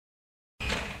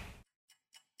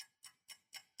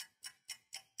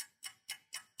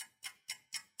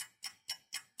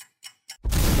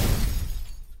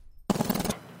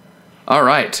All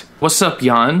right. What's up,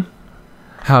 Jan?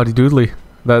 Howdy doodly.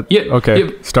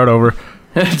 Start over.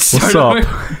 What's up?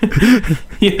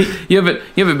 you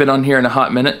haven't been on here in a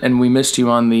hot minute, and we missed you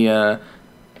on the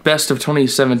Best of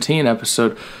 2017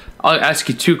 episode. I'll ask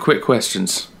you two quick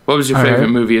questions. What was your favorite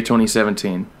movie of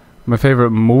 2017? My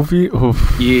favorite movie?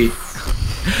 Oof. Yeah.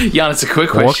 Jan, it's a quick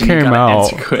question. What came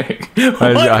out? Quick.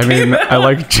 I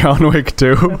like John Wick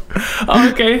too.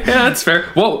 Okay, yeah, that's fair.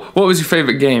 What was your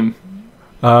favorite game?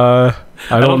 I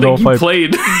don't know if I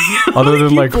played. Other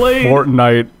than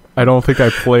Fortnite, I don't think I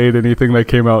played anything that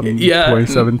came out in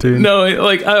 2017. No,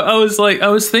 I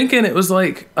was thinking it was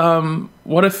like,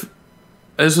 what if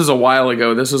this was a while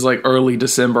ago? This was like early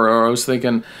December, or I was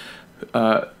thinking,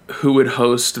 who would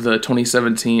host the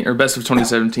 2017 or Best of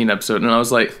 2017 episode? And I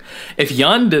was like, if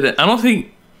Jan did it, I don't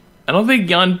think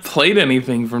Jan played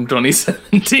anything from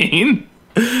 2017.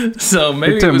 So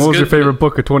maybe Tim, what was your favorite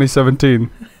book of 2017?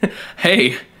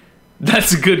 Hey,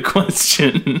 that's a good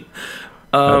question.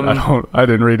 I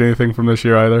didn't read anything from this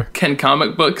year either. Can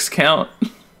comic books count?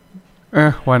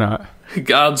 Why not?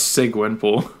 God's sake,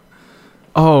 Gwenpool.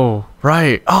 Oh,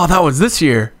 right. Oh, that was this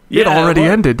year. Yeah, it already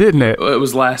ended, didn't it? It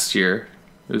was last year.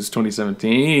 It was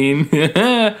 2017.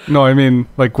 No, I mean,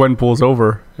 like, Gwenpool's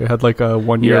over. It had like a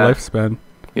 1 year lifespan.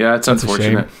 Yeah, it's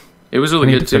unfortunate. It was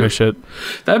really good too. Finish it.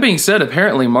 That being said,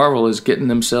 apparently Marvel is getting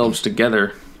themselves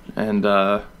together, and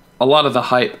a lot of the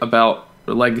hype about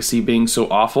Legacy being so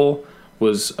awful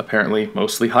was apparently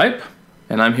mostly hype,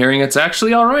 and I'm hearing it's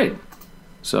actually all right.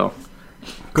 So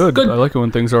good. I like it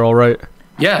when things are all right.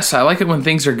 Yes, I like it when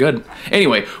things are good.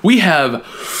 Anyway, we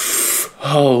have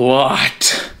a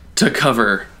lot to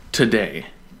cover today.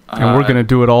 And we're going to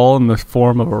do it all in the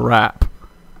form of a rap.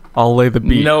 I'll lay the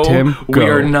beat, no, Tim. Go. We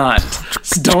are not.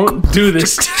 Don't do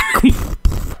this to me.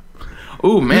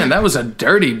 Ooh, man, that was a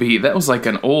dirty beat. That was like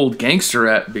an old gangster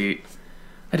rap beat.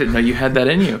 I didn't know you had that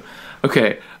in you.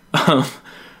 Okay.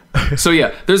 So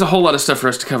yeah, there's a whole lot of stuff for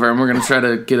us to cover, and we're going to try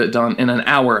to get it done in an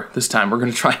hour this time. We're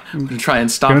going to try and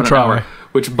stop in an hour.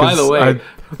 Which, by the way...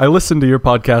 I listened to your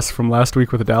podcast from last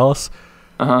week with Dallas.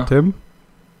 Tim,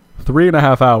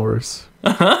 3.5 hours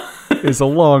is a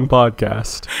long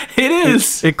podcast. It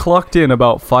is. It clocked in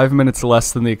about 5 minutes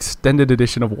less than the extended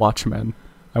edition of Watchmen.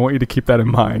 I want you to keep that in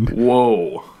mind.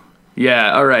 Whoa.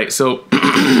 Yeah, all right. So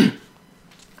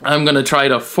I'm going to try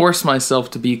to force myself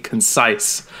to be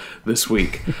concise this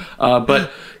week.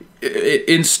 But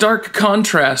in stark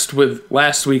contrast with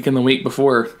last week and the week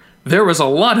before, there was a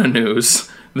lot of news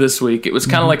this week. It was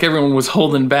kind of like everyone was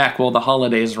holding back while the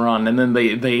holidays were on, and then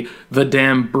the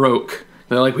dam broke.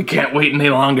 They're like, we can't wait any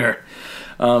longer.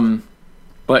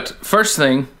 But first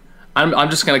thing, I'm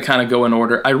just going to kind of go in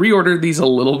order. I reordered these a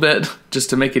little bit just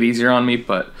to make it easier on me,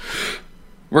 but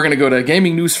we're going to go to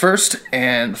gaming news first.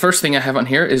 And the first thing I have on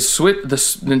here is the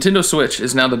Nintendo Switch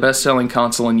is now the best-selling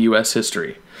console in U.S.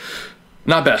 history.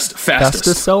 Not best, fastest.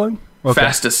 Fastest selling? Okay.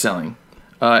 Fastest selling.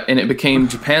 And it became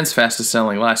Japan's fastest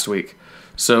selling last week.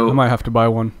 So I might have to buy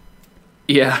one.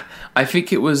 Yeah, I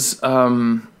think it was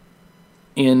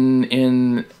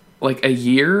in like a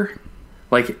year,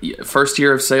 like first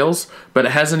year of sales, but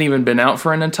it hasn't even been out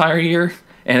for an entire year,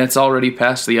 and it's already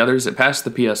passed the others. It passed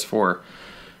the PS4,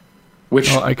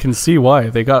 which I can see why.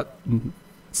 They got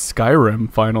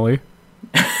Skyrim finally.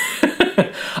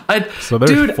 So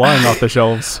they're flying off the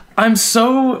shelves. I'm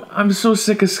so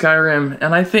sick of Skyrim,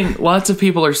 and I think lots of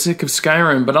people are sick of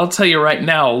Skyrim, but I'll tell you right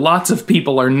now, lots of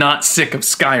people are not sick of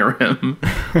Skyrim.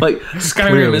 Like,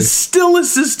 Skyrim is still a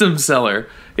system seller.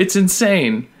 It's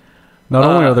insane. Not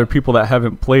only are there people that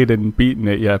haven't played and beaten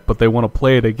it yet, but they want to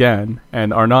play it again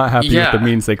and are not happy with the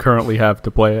means they currently have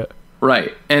to play it.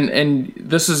 Right. And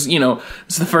this is, this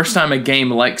is the first time a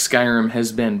game like Skyrim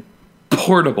has been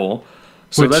portable.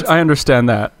 So which I understand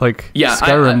that. Like,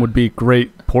 Skyrim would be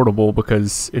great portable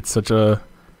because it's such a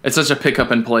pick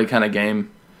up and play kind of game.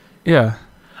 Yeah.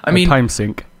 I mean, time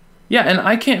sink. Yeah, and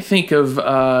I can't think of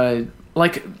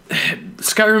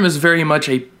Skyrim is very much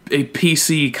a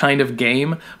PC kind of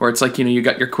game where it's like, you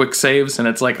got your quick saves and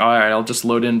it's like, all right, I'll just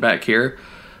load in back here.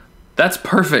 That's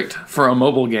perfect for a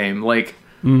mobile game. Like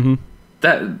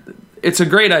that. It's a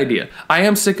great idea. I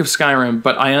am sick of Skyrim,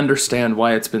 but I understand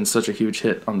why it's been such a huge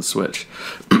hit on the Switch.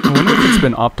 I wonder if it's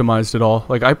been optimized at all.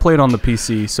 Like, I played on the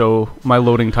PC, so my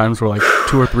loading times were like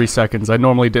 2 or 3 seconds. I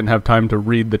normally didn't have time to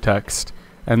read the text.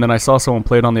 And then I saw someone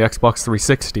play it on the Xbox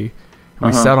 360,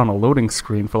 and we sat on a loading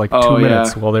screen for like 2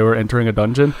 minutes while they were entering a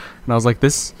dungeon. And I was like,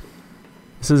 this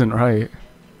isn't right.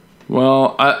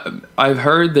 Well, I've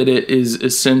heard that it is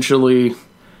essentially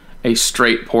a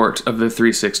straight port of the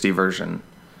 360 version.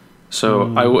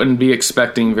 So I wouldn't be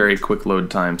expecting very quick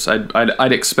load times.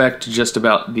 I'd expect just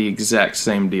about the exact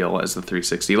same deal as the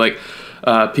 360. Like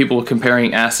people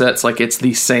comparing assets, like it's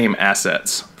the same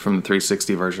assets from the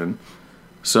 360 version.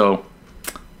 So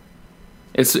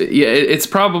it's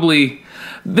probably.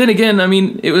 Then again, I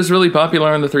mean, it was really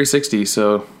popular on the 360,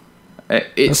 so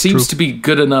it seems to be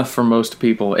good enough for most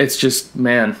people. It's just,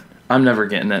 man, I'm never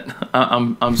getting it.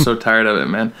 I'm so tired of it,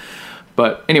 man.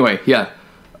 But anyway, yeah.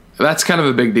 That's kind of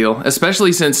a big deal,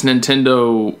 especially since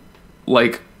Nintendo,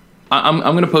 like, I'm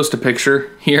going to post a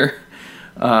picture here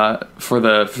for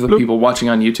the people watching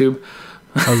on YouTube.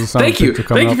 Thank you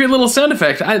for your little sound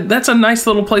effect. That's a nice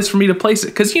little place for me to place it,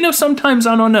 because sometimes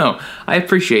I don't know. I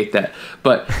appreciate that,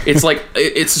 but it's like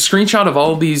it's a screenshot of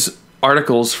all of these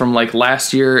articles from like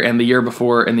last year and the year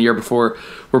before and the year before,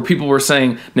 where people were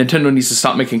saying Nintendo needs to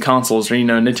stop making consoles, or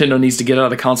Nintendo needs to get out of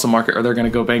the console market, or they're going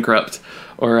to go bankrupt,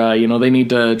 or they need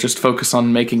to just focus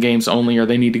on making games only, or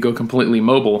they need to go completely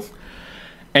mobile.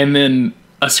 And then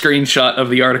a screenshot of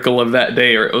the article of that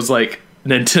day, where it was like,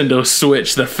 Nintendo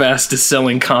Switch, the fastest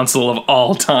selling console of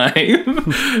all time.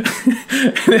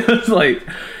 It was like,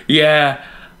 yeah,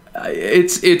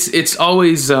 it's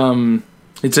always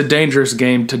it's a dangerous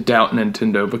game to doubt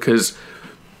Nintendo, because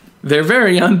they're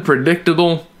very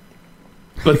unpredictable,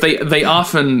 but they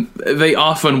often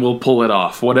will pull it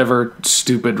off, whatever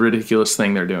stupid, ridiculous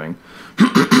thing they're doing.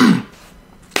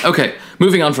 Okay,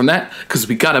 moving on from that, because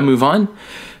we gotta move on.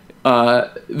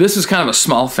 This is kind of a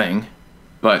small thing,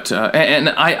 but and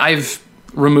I've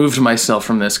removed myself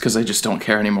from this because I just don't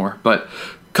care anymore. But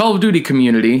Call of Duty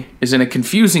community is in a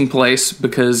confusing place,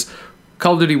 because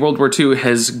Call of Duty World War II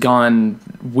has gone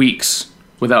weeks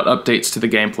without updates to the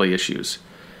gameplay issues.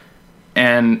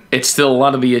 And it's still a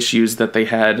lot of the issues that they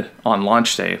had on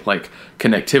launch day, like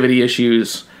connectivity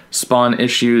issues, spawn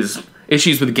issues,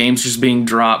 issues with games just being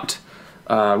dropped,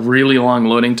 really long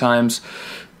loading times.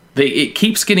 It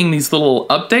keeps getting these little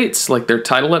updates, like their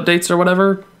title updates or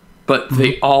whatever, but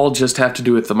they all just have to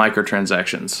do with the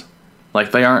microtransactions.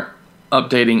 Like, they aren't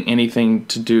updating anything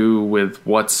to do with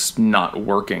what's not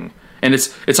working. And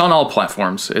it's on all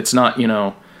platforms. It's not,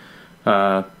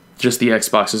 just the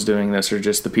Xbox is doing this or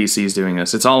just the PC is doing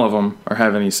this. It's all of them are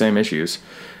having these same issues.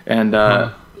 And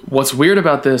what's weird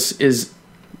about this is,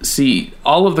 see,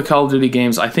 all of the Call of Duty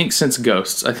games, I think since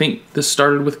Ghosts, I think this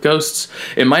started with Ghosts.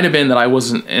 It might have been that I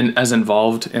wasn't as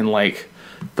involved in like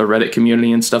the Reddit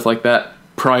community and stuff like that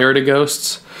prior to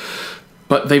Ghosts.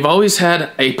 But they've always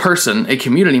had a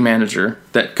community manager,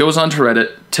 that goes onto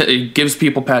Reddit, gives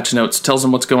people patch notes, tells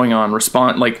them what's going on,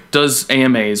 does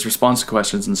AMAs, responds to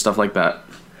questions and stuff like that.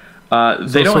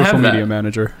 They don't have that. Social media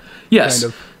manager. Yes.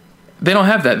 Kind of. They don't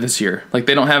have that this year. Like,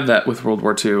 they don't have that with World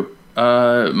War II.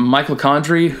 Michael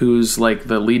Condrey, who's like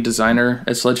the lead designer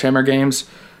at Sledgehammer Games,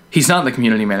 he's not the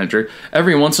community manager.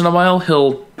 Every once in a while,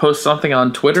 he'll post something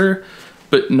on Twitter,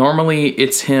 but normally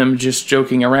it's him just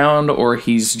joking around, or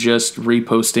he's just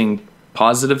reposting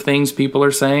positive things people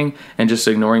are saying and just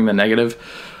ignoring the negative.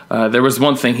 There was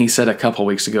one thing he said a couple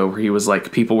weeks ago where he was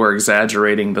like, people were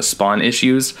exaggerating the spawn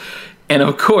issues. And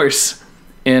of course,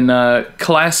 in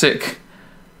classic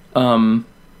pride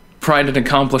and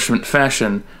accomplishment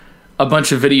fashion, a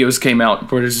bunch of videos came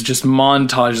out where there's just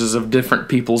montages of different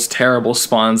people's terrible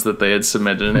spawns that they had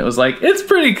submitted. And it was like, it's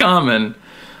pretty common.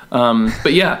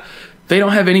 But yeah, they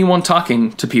don't have anyone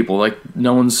talking to people. Like,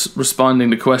 no one's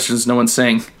responding to questions. No one's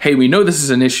saying, hey, we know this is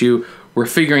an issue. We're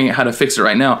figuring out how to fix it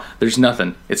right now. There's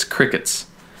nothing. It's crickets.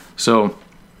 So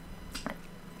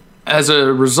as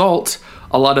a result,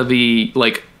 a lot of the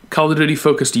like Call of Duty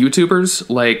focused YouTubers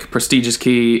like Prestigious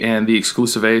Key and The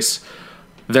Exclusive Ace,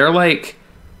 they're like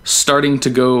starting to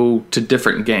go to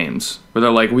different games where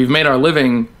they're like, we've made our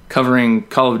living covering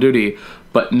Call of Duty,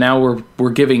 but now we're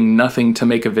giving nothing to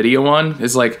make a video on.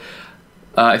 It's like,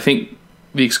 I think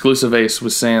The Exclusive Ace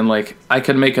was saying, like, I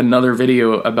could make another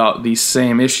video about these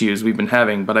same issues we've been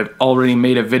having, but I've already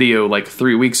made a video like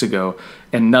 3 weeks ago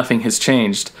and nothing has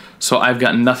changed, so I've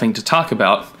got nothing to talk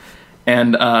about.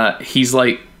 And he's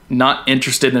like not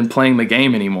interested in playing the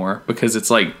game anymore because it's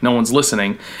like no one's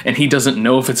listening, and he doesn't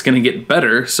know if it's going to get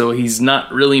better, so he's not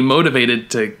really motivated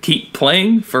to keep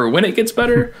playing for when it gets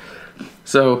better.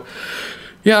 So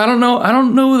yeah, I don't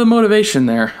know the motivation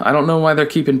there. I don't know why they're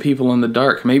keeping people in the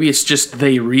dark. Maybe it's just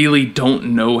they really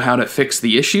don't know how to fix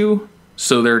the issue,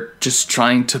 so they're just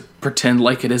trying to pretend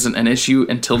like it isn't an issue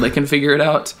until they can figure it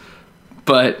out.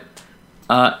 But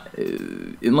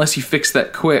unless you fix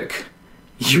that quick,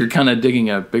 you're kind of digging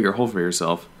a bigger hole for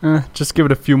yourself. Just give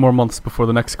it a few more months before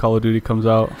the next Call of Duty comes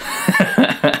out.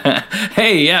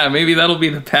 Hey, yeah, maybe that'll be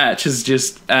the patch. Is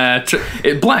just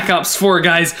Black Ops 4,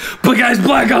 guys. But guys,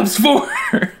 Black Ops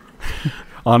 4.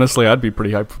 Honestly, I'd be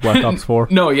pretty hyped for Black Ops 4.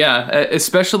 No, yeah,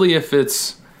 especially if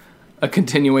it's a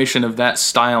continuation of that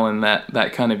style and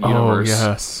that kind of universe. Oh,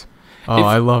 yes. Oh,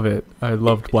 I love it. I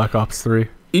loved Black Ops 3.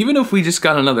 Even if we just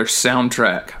got another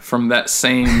soundtrack from that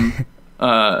same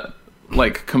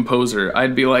composer,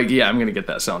 I'd be like, yeah, I'm gonna get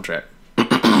that soundtrack.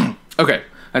 Okay,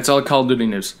 that's all Call of Duty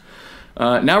news.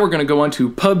 Now we're gonna go on to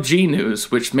PUBG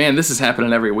news, which, man, this is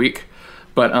happening every week.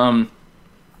 But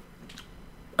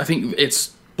I think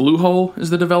it's Bluehole is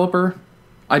the developer.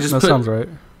 That sounds right.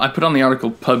 I put on the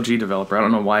article PUBG developer. I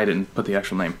don't know why I didn't put the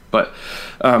actual name, but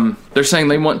they're saying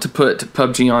they want to put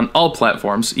PUBG on all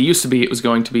platforms. It used to be it was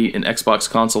going to be an Xbox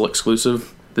console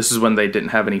exclusive. This is when they didn't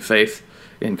have any faith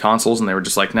in consoles, and they were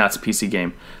just like, nah, it's a PC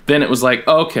game. Then it was like,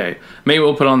 okay, maybe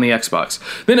we'll put it on the Xbox.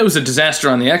 Then it was a disaster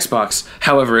on the Xbox.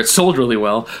 However, it sold really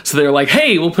well, so they were like,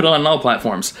 hey, we'll put it on all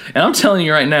platforms. And I'm telling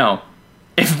you right now,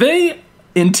 if they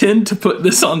intend to put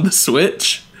this on the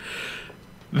Switch,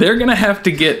 they're going to have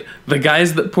to get the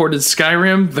guys that ported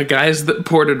Skyrim, the guys that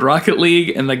ported Rocket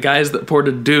League, and the guys that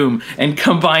ported Doom, and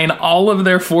combine all of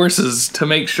their forces to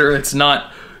make sure it's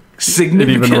not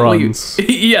significantly... It even runs.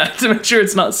 Yeah, to make sure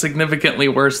it's not significantly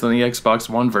worse than the Xbox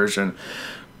One version,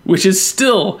 which is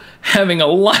still having a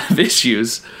lot of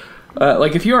issues.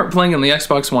 If you aren't playing on the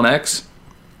Xbox One X,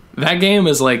 that game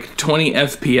is like 20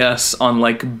 FPS on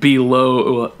like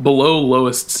below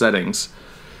lowest settings.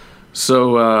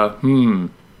 So,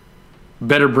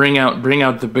 better bring out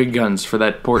the big guns for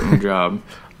that porting job.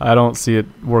 I don't see it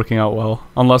working out well,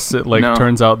 unless it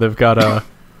turns out they've got a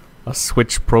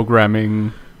Switch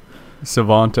programming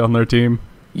savant on their team.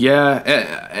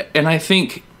 Yeah, and I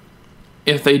think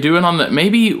if they do it on that,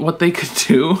 maybe what they could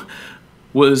do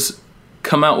was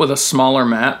come out with a smaller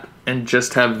map and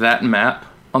just have that map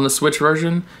on the Switch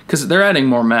version, because they're adding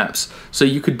more maps. So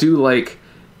you could do like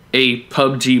a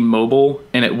PUBG mobile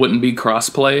and it wouldn't be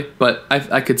crossplay, but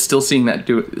I could still see that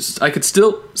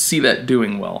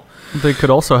doing well. They could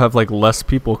also have like less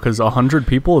people, because 100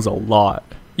 people is a lot.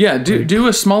 Yeah, do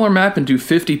a smaller map and do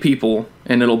 50 people,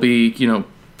 and it'll be,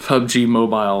 PUBG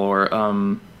Mobile or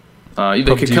they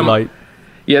PUBG could come Lite.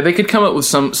 Yeah, they could come up with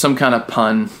some kind of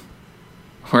pun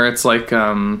where it's like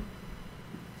I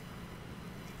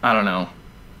don't know.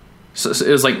 So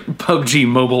it was like PUBG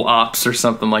Mobile Ops or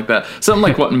something like that. Something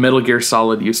like what Metal Gear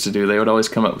Solid used to do. They would always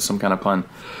come up with some kind of pun.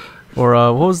 Or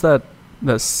what was that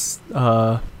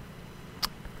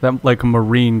like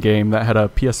Marine game that had a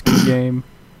PSP game?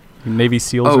 Navy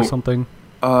SEALs or something?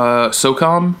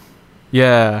 SOCOM?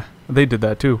 Yeah, they did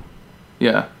that too.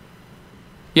 Yeah.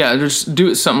 Yeah, just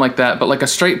do something like that, but like a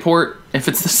straight port, if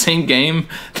it's the same game,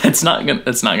 that's not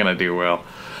gonna do well.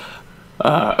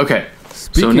 Okay.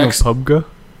 Speaking of PUBG?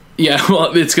 Yeah,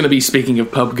 well, it's going to be speaking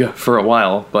of PUBG for a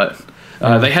while, but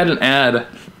they had an ad.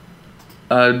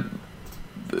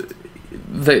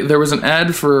 There was an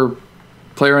ad for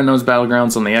PlayerUnknown's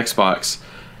Battlegrounds on the Xbox,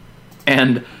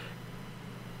 and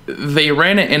they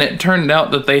ran it, and it turned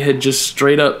out that they had just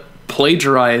straight up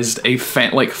plagiarized a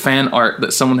fan art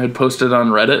that someone had posted on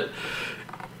Reddit.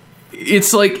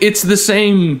 It's the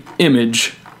same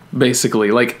image.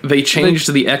 Basically, like they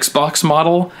changed the Xbox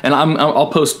model, and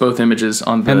I'll post both images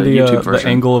on the YouTube version. The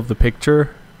angle of the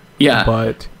picture,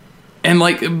 yeah, and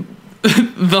like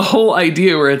the whole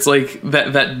idea where it's like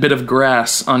that bit of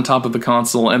grass on top of the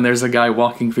console, and there's a guy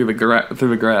walking through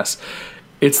the grass.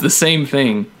 It's the same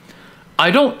thing.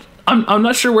 I'm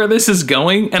not sure where this is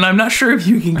going, and I'm not sure if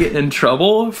you can get in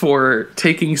trouble for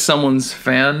taking someone's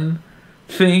fan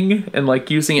thing and like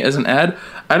using it as an ad.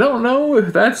 I don't know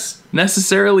if that's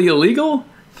necessarily illegal,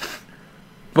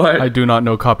 but I do not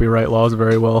know copyright laws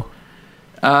very well.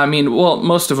 I mean, well,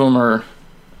 most of them are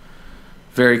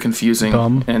very confusing,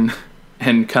 dumb,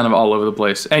 and kind of all over the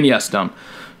place. And yes, dumb.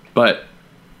 But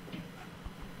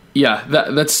yeah,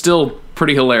 that's still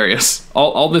pretty hilarious.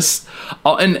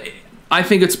 And I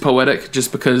think it's poetic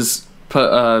just because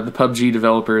the PUBG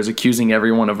developer is accusing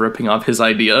everyone of ripping off his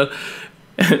idea.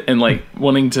 And like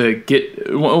wanting to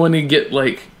get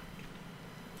like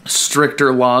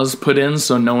stricter laws put in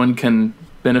so no one can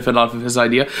benefit off of his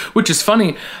idea, which is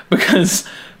funny because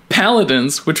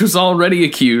Paladins, which was already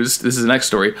accused, this is the next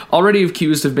story, already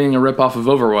accused of being a ripoff of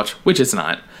Overwatch, which it's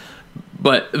not,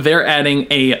 but they're adding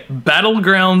a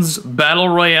Battlegrounds Battle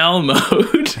Royale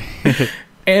mode,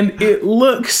 and it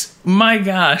looks, my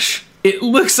gosh, it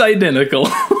looks identical.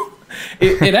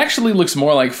 It actually looks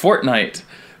more like Fortnite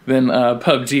than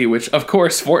PUBG, which, of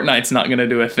course, Fortnite's not going to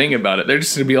do a thing about it. They're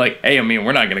just going to be like, hey, I mean,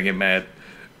 we're not going to get mad.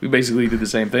 We basically did the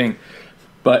same thing.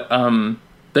 But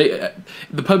the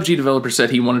PUBG developer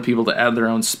said he wanted people to add their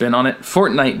own spin on it.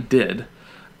 Fortnite did.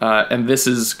 And this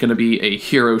is going to be a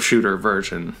hero shooter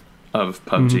version of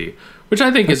PUBG, which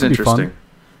I think is interesting.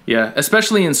 Yeah,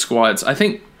 especially in squads. I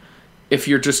think if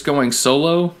you're just going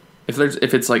solo, if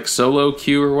it's like solo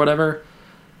queue or whatever,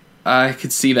 I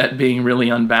could see that being really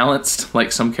unbalanced.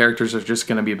 Like some characters are just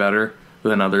going to be better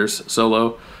than others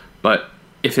solo, but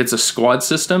if it's a squad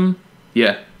system,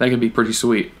 yeah, that could be pretty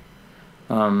sweet.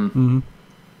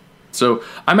 So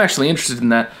I'm actually interested in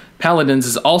that. Paladins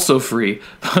is also free.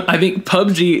 I think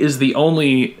PUBG is the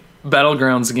only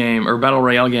Battlegrounds game or Battle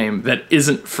Royale game that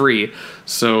isn't free.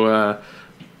 So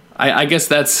I guess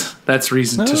that's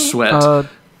reason to sweat.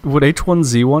 Would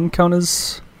H1Z1 count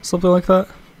as something like that?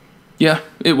 Yeah,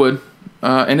 it would.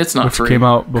 And it's not Which free. Came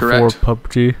out before correct?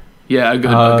 PUBG. Yeah, a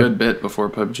good bit before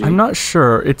PUBG. I'm not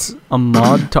sure. It's a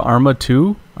mod to Arma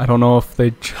 2. I don't know if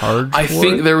they charge I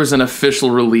think there was an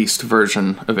official released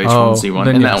version of H1Z1,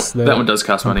 and yes, that one does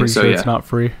cost I'm money, pretty so sure yeah. it's not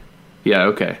free. Yeah,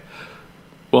 okay.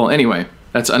 Well, anyway,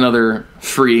 that's another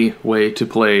free way to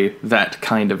play that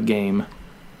kind of game,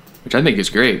 which I think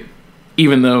is great.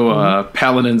 Even though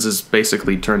Paladins is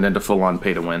basically turned into full-on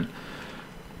pay-to-win,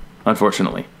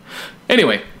 unfortunately.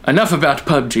 Anyway, enough about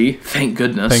PUBG, thank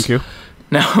goodness. Thank you.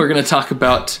 Now we're going to talk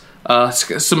about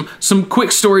some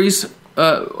quick stories.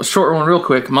 Short one real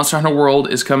quick. Monster Hunter World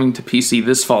is coming to PC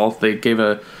this fall. They gave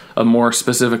a more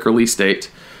specific release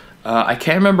date. I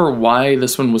can't remember why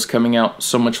this one was coming out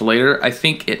so much later. I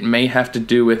think it may have to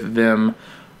do with them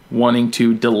wanting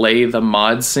to delay the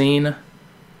mod scene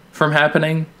from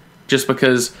happening. Just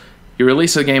because you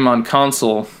release a game on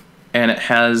console and it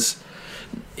has...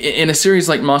 In a series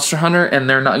like Monster Hunter, and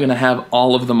they're not going to have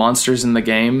all of the monsters in the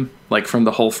game, like from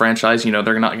the whole franchise, you know,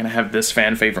 they're not going to have this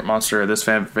fan favorite monster or this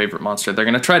fan favorite monster. They're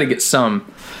going to try to get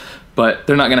some, but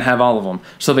they're not going to have all of them.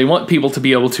 So they want people to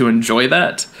be able to enjoy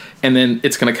that, and then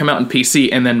it's going to come out in PC,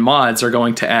 and then mods are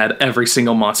going to add every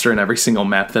single monster and every single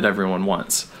map that everyone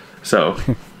wants. So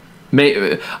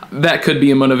that could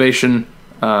be a motivation.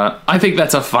 I think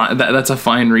that's a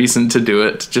fine reason to do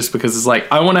it, just because it's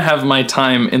like, I want to have my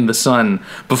time in the sun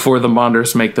before the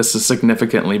modders make this a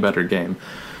significantly better game.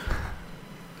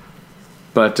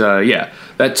 But yeah,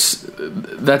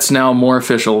 that's now more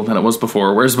official than it was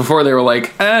before. Whereas before they were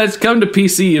like, it's come to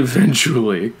PC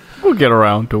eventually. We'll get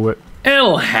around to it.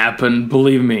 It'll happen,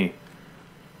 believe me.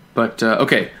 But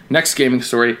okay, next gaming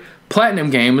story. Platinum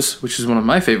Games, which is one of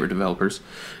my favorite developers,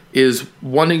 is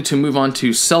wanting to move on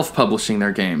to self-publishing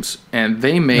their games. And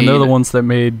they made... And they're the ones that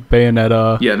made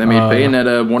Bayonetta. Yeah, they made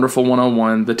Bayonetta, Wonderful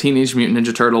 101, the Teenage Mutant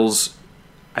Ninja Turtles,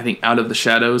 I think Out of the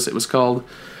Shadows it was called.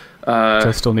 Which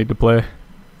I still need to play.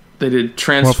 They did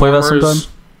Transformers. Want to play that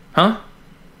sometime? Huh?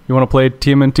 You want to play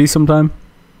TMNT sometime?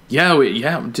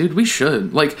 Yeah, dude, we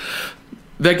should. Like,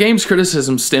 that game's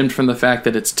criticism stemmed from the fact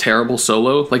that it's terrible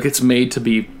solo. Like, it's made to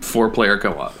be 4-player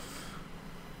co-op.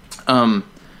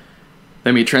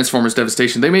 They made Transformers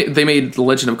Devastation. They made the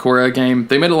Legend of Korra game.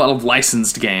 They made a lot of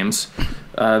licensed games.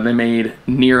 They made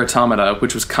Nier Automata,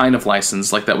 which was kind of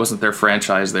licensed. Like, that wasn't their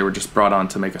franchise. They were just brought on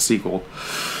to make a sequel.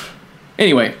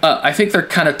 Anyway, I think they're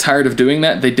kind of tired of doing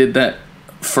that. They did that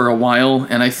for a while,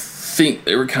 and I think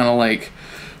they were kind of like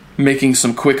making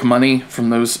some quick money from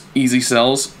those easy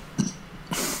sells.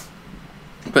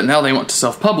 But now they want to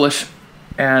self-publish.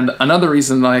 And another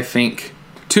reason that I think...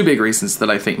 Two big reasons that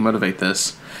I think motivate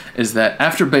this is that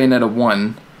after Bayonetta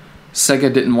 1,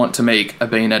 Sega didn't want to make a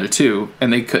Bayonetta 2,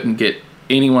 and they couldn't get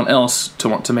anyone else to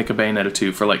want to make a Bayonetta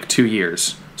 2 for like 2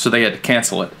 years, so they had to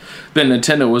cancel it. Then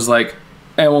Nintendo was like,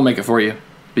 we'll make it for you,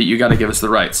 but you gotta give us the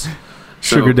rights.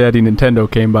 So, Sugar Daddy Nintendo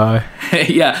came by.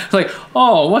 yeah, it's like,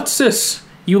 oh, what's this?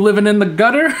 You living in the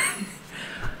gutter?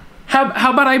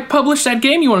 How about I publish that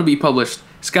game you want to be published?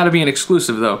 It's gotta be an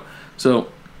exclusive, though. So,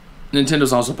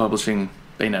 Nintendo's also publishing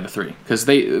Bayonetta 3, because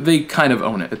they kind of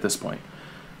own it at this point.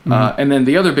 And then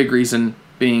the other big reason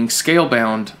being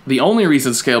Scalebound. The only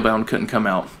reason Scalebound couldn't come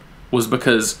out was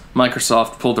because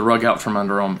Microsoft pulled the rug out from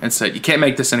under them and said, you can't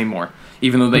make this anymore.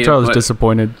 Even though Which I was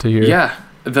disappointed to hear. Yeah,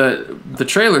 the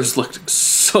trailers looked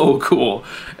so cool,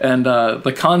 and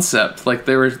the concept, like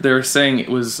they were saying it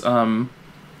was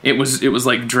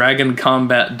like Dragon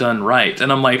Combat done right,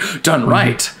 and I'm like, done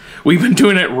right? We've been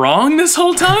doing it wrong this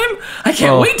whole time? I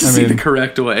can't wait to see the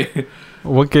correct way.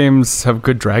 What games have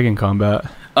good Dragon Combat?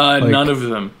 None of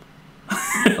them.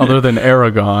 Other than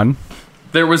Aragon.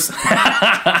 There was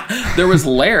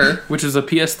Lair, which is a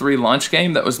PS3 launch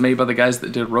game that was made by the guys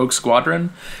that did Rogue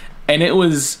Squadron, and it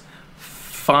was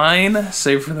fine,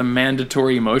 save for the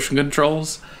mandatory motion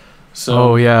controls.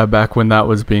 So, yeah, back when that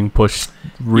was being pushed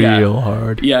real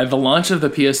hard. Yeah, the launch of the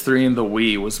PS3 and the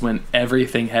Wii was when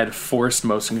everything had forced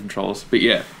motion controls. But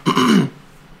yeah,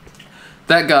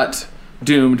 that got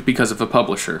doomed because of the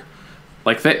publisher.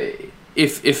 Like,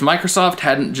 if Microsoft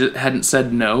hadn't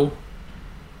said no,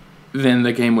 then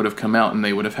the game would have come out and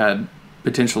they would have had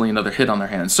potentially another hit on their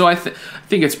hands. So I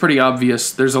think it's pretty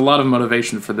obvious there's a lot of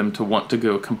motivation for them to want to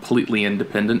go completely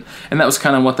independent, and that was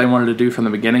kind of what they wanted to do from the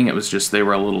beginning. It was just they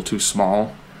were a little too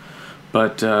small.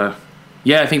 But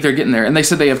yeah, I think they're getting there. And they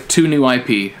said they have 2 new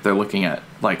IP they're looking at,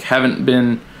 like haven't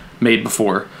been made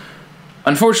before.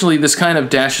 Unfortunately, this kind of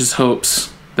dashes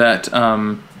hopes that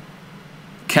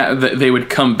that they would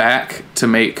come back to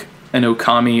make an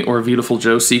Okami or Beautiful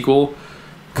Joe sequel,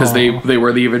 because they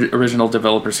were the original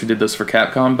developers who did this for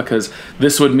Capcom, because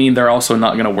this would mean they're also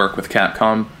not going to work with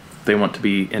Capcom. They want to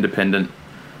be independent.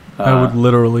 I would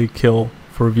literally kill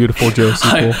for a Beautiful Joe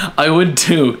sequel. I would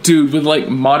too, dude, with like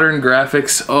modern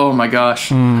graphics. Oh my gosh.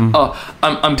 Oh,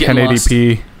 I'm getting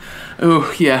 1080p. lost.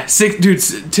 Oh yeah,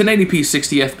 1080p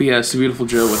 60 FPS Beautiful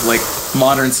Joe with like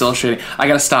modern cell shading. I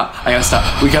gotta stop.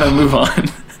 We gotta move on.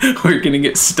 We're gonna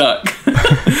get stuck.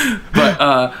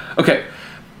 But okay,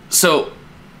 so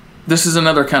this is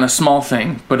another kind of small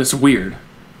thing, but it's weird.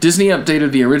 Disney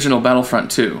updated the original Battlefront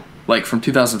 2, like from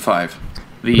 2005.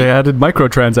 They added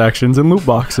microtransactions and loot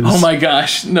boxes. Oh my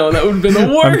gosh, no, that would have been the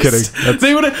worst. I'm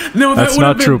kidding. That's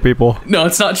not true, people. No,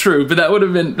 it's not true, but that would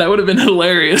have been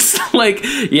hilarious. Like,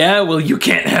 yeah, well, you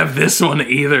can't have this one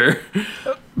either.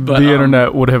 But the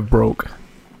internet would have broke.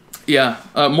 Yeah,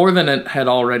 more than it had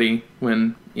already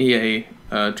when EA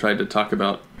tried to talk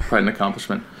about Pride and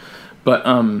Accomplishment. But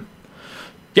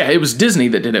yeah, it was Disney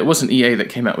that did it. It wasn't EA that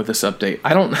came out with this update.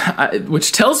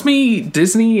 Which tells me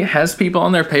Disney has people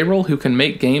on their payroll who can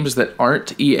make games that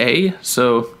aren't EA.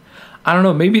 So I don't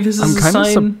know. Maybe this is a sign. I'm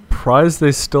kind of surprised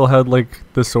they still had like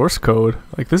the source code.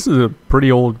 Like, this is a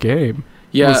pretty old game.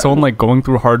 Yeah, was someone like going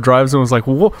through hard drives and was like,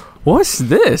 "What's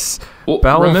this? Well,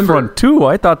 Battlefront 2?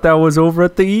 I thought that was over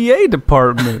at the EA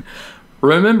department."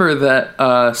 Remember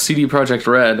that CD Projekt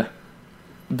Red.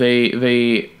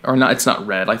 They are not. It's not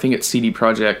Red. I think it's CD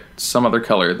Projekt some other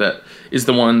color that is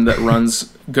the one that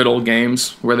runs Good Old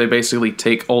Games, where they basically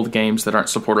take old games that aren't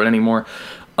supported anymore,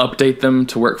 update them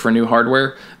to work for new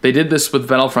hardware. They did this with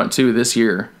Battlefront 2 this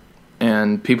year,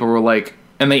 and people were like,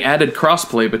 and they added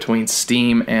crossplay between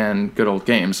Steam and Good Old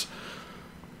Games.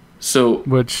 So,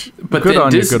 but good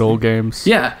on you, Good Old Games.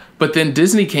 Yeah, but then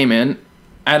Disney came in,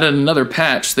 added another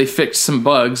patch. They fixed some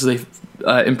bugs. They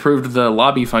improved the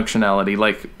lobby functionality,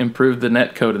 like improved the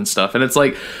netcode and stuff. And it's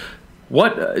like,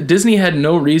 what? Disney had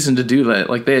no reason to do that.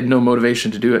 Like, they had no motivation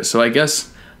to do it. So I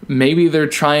guess maybe they're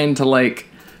trying to like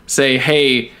say,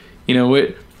 hey, you know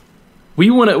what? We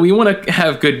want to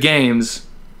have good games.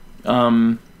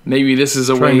 Maybe this is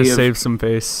a way to save some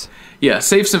face. Yeah,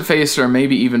 save some face, or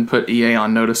maybe even put EA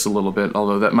on notice a little bit.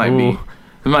 Although that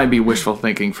might be wishful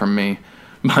thinking from me.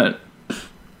 But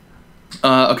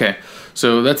okay.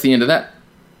 So that's the end of that.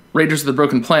 Raiders of the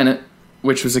Broken Planet,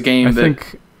 which was a game I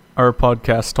think our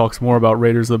podcast talks more about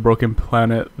Raiders of the Broken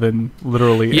Planet than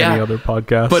literally any other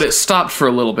podcast. But it stopped for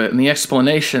a little bit, and the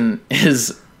explanation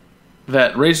is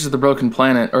that Raiders of the Broken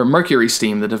Planet, or Mercury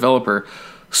Steam, the developer,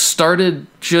 started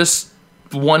just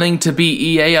wanting to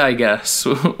be EA, I guess.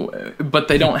 But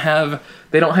they don't have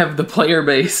the player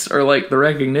base or like the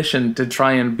recognition to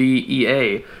try and be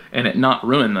EA and it not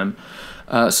ruin them.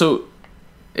 So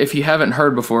if you haven't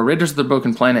heard before, Raiders of the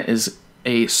Broken Planet is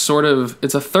it's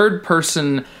a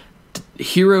third-person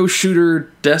hero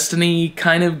shooter Destiny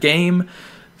kind of game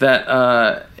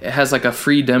that has like a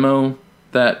free demo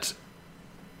that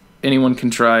anyone can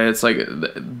try. It's like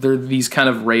they're these kind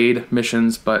of raid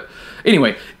missions, but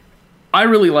anyway, I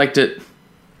really liked it.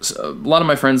 A lot of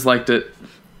my friends liked it,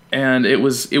 and it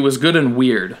was good and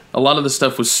weird. A lot of the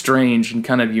stuff was strange and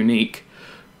kind of unique.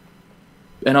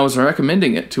 And I was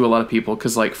recommending it to a lot of people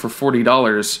because, like, for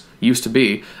 $40, used to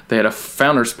be, they had a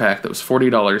Founders Pack that was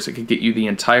 $40. It could get you the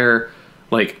entire,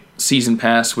 like, season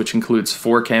pass, which includes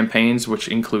 4 campaigns, which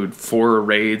include 4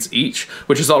 raids each,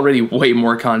 which is already way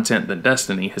more content than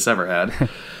Destiny has ever had.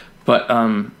 But,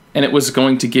 and it was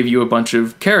going to give you a bunch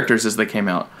of characters as they came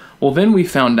out. Well, then we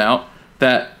found out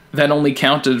that only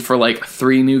counted for, like,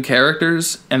 3 new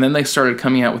characters, and then they started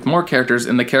coming out with more characters,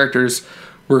 and the characters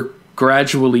were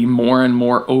gradually more and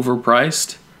more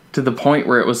overpriced to the point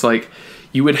where it was like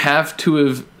you would have to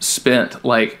have spent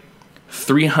like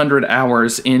 300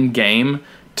 hours in game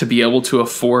to be able to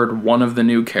afford one of the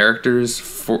new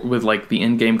characters with like the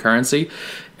in-game currency.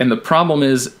 And the problem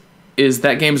is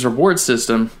that game's reward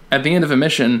system, at the end of a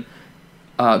mission,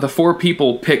 the 4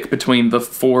 people pick between the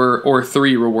 4 or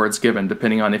 3 rewards given,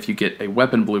 depending on if you get a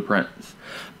weapon blueprint.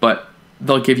 But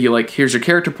they'll give you, like, here's your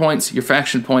character points, your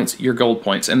faction points, your gold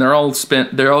points, and they're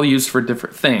all used for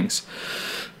different things.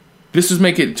 this was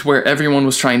making it to where everyone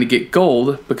was trying to get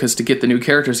gold, because to get the new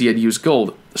characters you had to use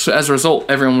gold. So as a result,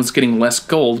 everyone was getting less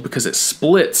gold because it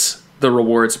splits the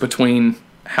rewards between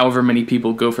however many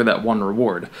people go for that one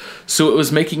reward. So it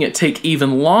was making it take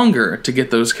even longer to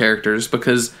get those characters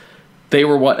because they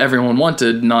were what everyone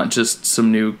wanted, not just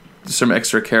some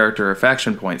extra character or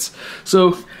faction points.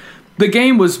 So the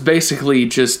game was basically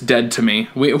just dead to me.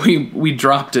 We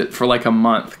dropped it for like a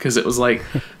month because it was like,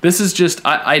 this is just,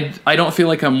 I don't feel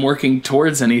like I'm working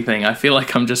towards anything. I feel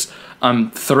like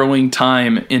I'm throwing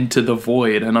time into the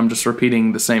void and I'm just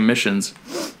repeating the same missions.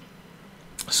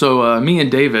 So me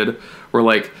and David were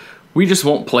like, we just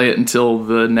won't play it until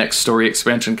the next story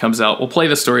expansion comes out. We'll play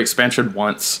the story expansion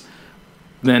once,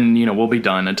 then, we'll be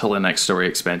done until the next story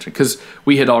expansion. Because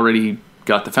we had already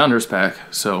got the Founders Pack,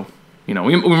 so, we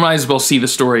might as well see the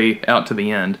story out to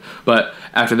the end. But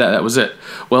after that, that was it.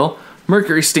 Well,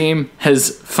 Mercury Steam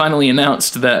has finally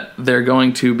announced that they're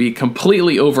going to be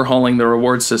completely overhauling the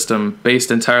reward system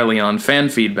based entirely on fan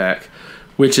feedback,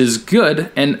 which is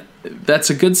good, and that's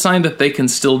a good sign that they can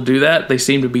still do that. They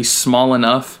seem to be small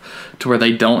enough to where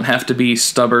they don't have to be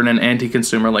stubborn and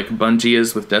anti-consumer like Bungie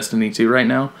is with Destiny 2 right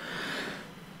now.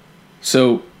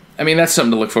 So, that's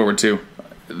something to look forward to.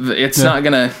 It's not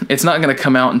gonna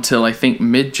come out until I think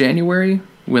mid-January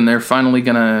when they're finally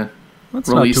gonna That's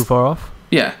release. not too far off.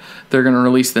 Yeah, they're gonna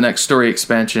release the next story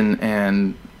expansion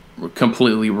and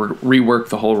completely rework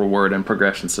the whole reward and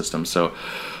progression system. So,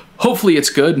 hopefully it's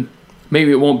good.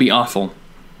 Maybe it won't be awful.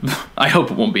 I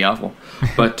hope it won't be awful.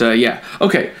 But, yeah.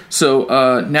 Okay,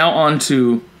 so now on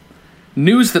to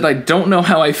news that I don't know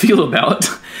how I feel about.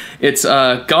 It's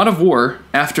God of War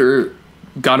after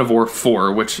God of War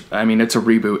 4, which, it's a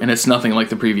reboot, and it's nothing like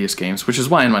the previous games, which is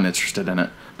why I'm not interested in it.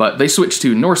 But they switched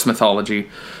to Norse mythology,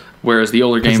 whereas the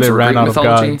older games were Greek mythology. They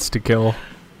ran out of gods to kill.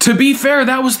 To be fair,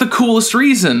 that was the coolest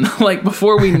reason. Like,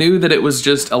 before we knew that it was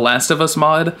just a Last of Us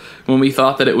mod, when we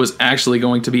thought that it was actually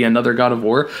going to be another God of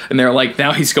War, and they're like,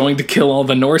 now he's going to kill all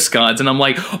the Norse gods, and I'm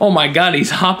like, oh my god, he's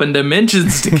hopping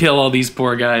dimensions to kill all these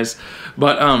poor guys.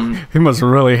 But, he must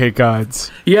really hate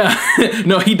gods. Yeah,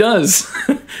 no, he does.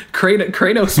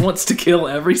 Kratos wants to kill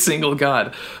every single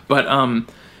god. But,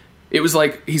 it was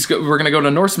like, we're gonna go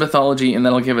to Norse mythology, and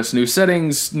that'll give us new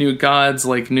settings, new gods,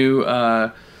 like new,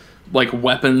 like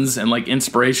weapons and like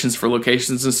inspirations for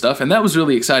locations and stuff, and that was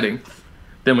really exciting.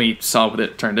 Then we saw what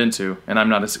it turned into, and I'm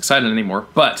not as excited anymore.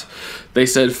 But they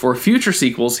said for future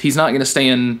sequels, he's not going to stay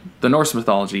in the Norse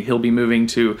mythology. He'll be moving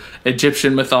to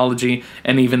Egyptian mythology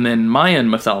and even then Mayan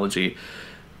mythology.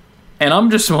 And I'm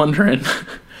just wondering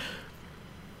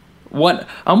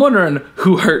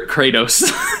who hurt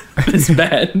Kratos this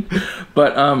bad.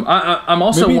 But I'm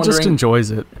also maybe he wondering, just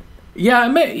enjoys it. Yeah,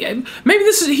 maybe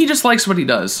he just likes what he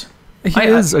does. He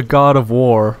is a god of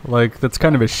war. Like, that's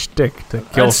kind of his shtick to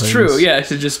kill things. That's true, yeah,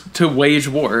 to wage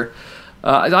war.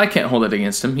 I can't hold it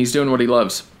against him. He's doing what he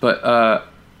loves. But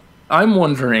I'm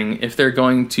wondering if they're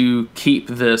going to keep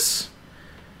this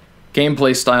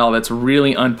gameplay style that's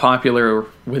really unpopular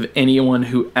with anyone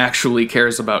who actually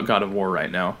cares about God of War right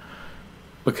now.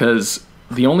 Because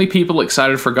the only people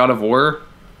excited for God of War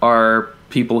are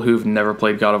people who've never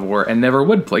played God of War and never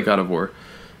would play God of War.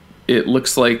 It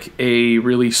looks like a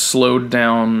really slowed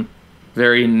down,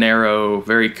 very narrow,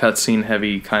 very cutscene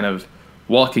heavy kind of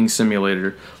walking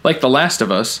simulator, like The Last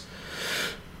of Us,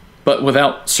 but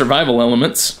without survival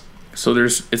elements. So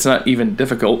it's not even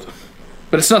difficult,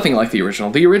 but it's nothing like the original.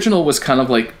 The original was kind of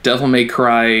like Devil May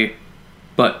Cry,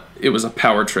 but it was a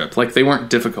power trip. Like, they weren't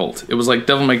difficult. It was like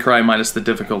Devil May Cry minus the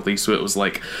difficulty. So it was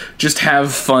like, just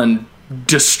have fun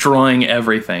destroying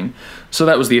everything. So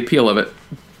that was the appeal of it.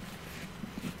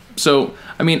 So,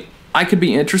 I could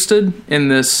be interested in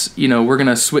this, we're going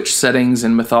to switch settings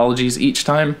and mythologies each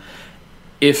time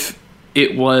if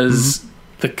it was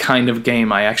the kind of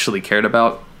game I actually cared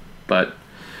about. But,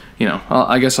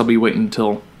 I guess I'll be waiting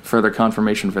until further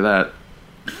confirmation for that.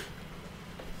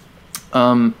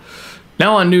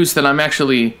 Now on news that I'm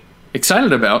actually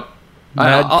excited about.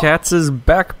 Mad Catz is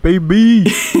back, baby!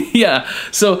 Yeah,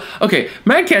 so, okay,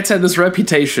 Mad Catz had this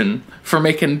reputation for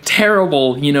making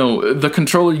terrible, the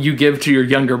controller you give to your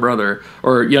younger brother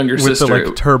or younger sister. With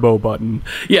the, turbo button.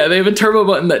 Yeah, they have a turbo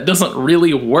button that doesn't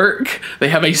really work. They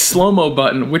have a slow-mo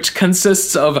button, which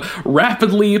consists of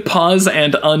rapidly pause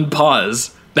and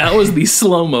unpause. That was the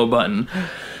slow-mo button.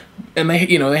 And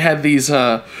they had these,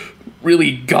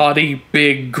 really gaudy,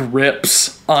 big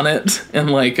grips on it, and,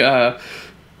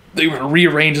 they would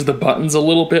rearrange the buttons a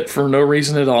little bit for no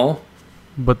reason at all.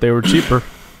 But they were cheaper.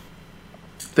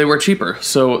 They were cheaper,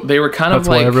 so they were kind That's of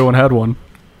like... That's why everyone had one.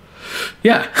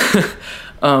 Yeah.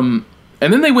 And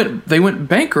then they went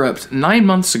bankrupt 9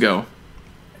 months ago.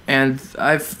 And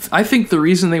I think the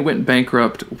reason they went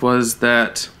bankrupt was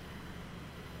that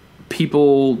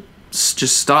people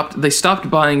just stopped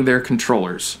buying their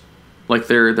controllers, like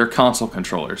their console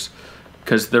controllers,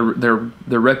 because their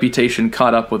reputation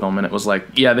caught up with them, and it was like,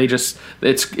 yeah,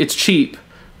 it's cheap,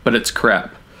 but it's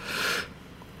crap.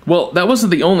 Well, that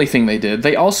wasn't the only thing they did.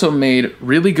 They also made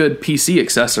really good PC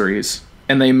accessories,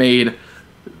 and they made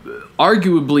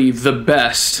arguably the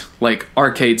best, like,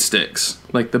 arcade sticks,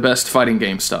 like the best fighting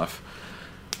game stuff.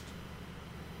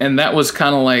 And that was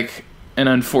kind of like an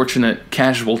unfortunate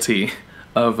casualty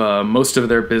of most of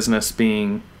their business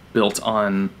being built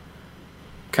on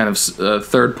kind of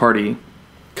third-party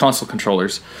console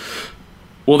controllers.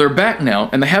 Well, they're back now,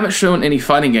 and they haven't shown any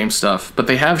fighting game stuff, but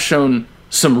they have shown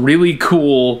some really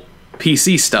cool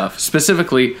PC stuff.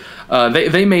 Specifically,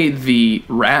 they made the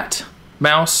Rat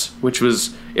mouse, which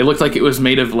it looked like it was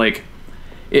made of like...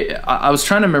 I was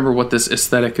trying to remember what this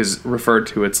aesthetic is referred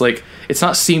to. It's like, it's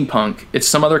not steampunk, it's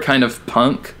some other kind of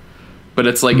punk, but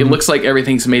it's like, it looks like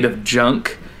everything's made of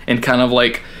junk and kind of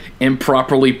like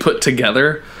improperly put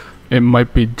together. It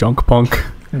might be junk punk.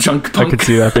 Junk punk. I could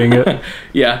see that being it.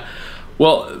 Yeah.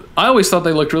 Well, I always thought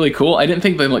they looked really cool. I didn't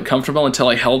think they looked comfortable until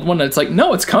I held one, and it's like,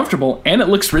 no, it's comfortable, and it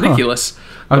looks ridiculous.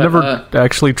 I've never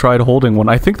actually tried holding one.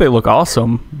 I think they look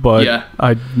awesome, but yeah.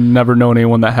 I'd never known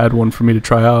anyone that had one for me to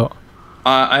try out.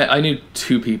 I knew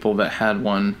 2 people that had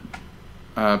one.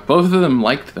 Both of them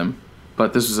liked them,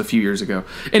 but this was a few years ago.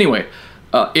 Anyway,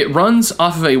 it runs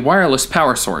off of a wireless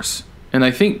power source, and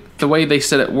I think the way they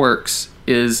said it works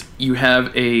is you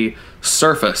have a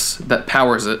surface that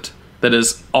powers it that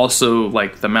is also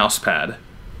like the mouse pad.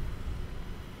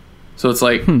 So it's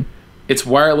like it's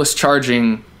wireless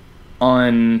charging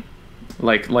on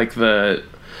like the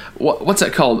what's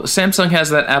that called? Samsung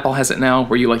has that, Apple has it now,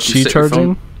 where you like Qi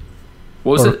charging.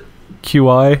 What was it?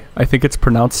 QI. I think it's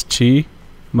pronounced Qi.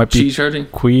 Might be Qi charging.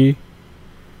 Qi.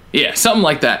 Yeah, something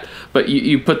like that. But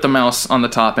you put the mouse on the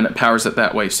top and it powers it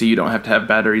that way, so you don't have to have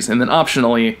batteries. And then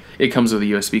optionally, it comes with a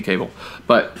USB cable.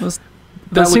 But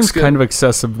that seems kind of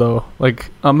excessive, though. Like,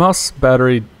 a mouse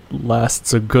battery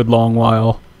lasts a good long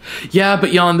while. Yeah,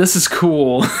 but Jan, this is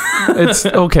cool. It's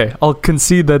okay. I'll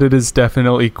concede that it is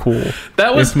definitely cool.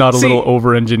 It's not a little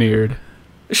over-engineered.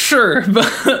 Sure,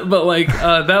 but like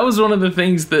that was one of the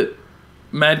things that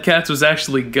Mad Catz was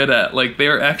actually good at. Like,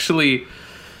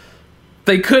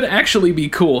 they could actually be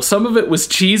cool. Some of it was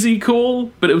cheesy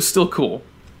cool, but it was still cool.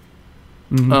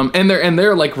 And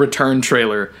their like return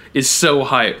trailer is so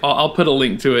hype. I'll put a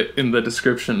link to it in the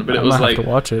description. But it was like, have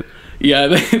to watch it. Yeah,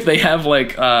 they have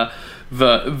like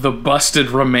the busted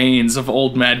remains of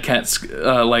old Mad Catz,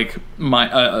 like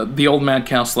the old Mad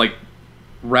Catz like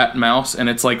rat mouse, and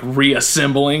it's like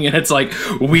reassembling, and it's like,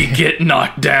 we get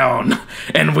knocked down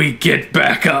and we get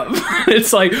back up.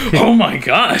 It's like, oh my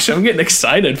gosh, I'm getting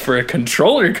excited for a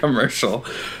controller commercial.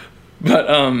 But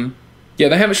yeah,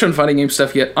 they haven't shown fighting game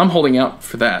stuff yet. I'm holding out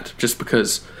for that just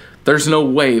because there's no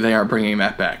way they aren't bringing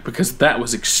that back, because that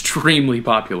was extremely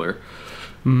popular.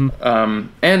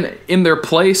 And in their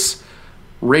place,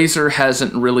 Razer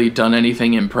hasn't really done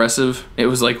anything impressive. It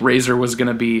was like Razer was going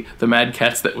to be the Mad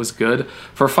Catz that was good.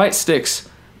 For fight sticks,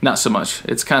 not so much.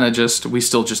 It's kind of just, we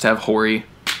still just have Hori.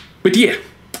 But yeah,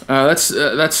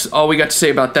 that's all we got to say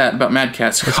about that, about Mad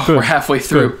Catz. We're halfway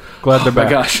through. Good. Glad they're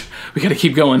back. Oh my gosh, we got to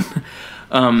keep going.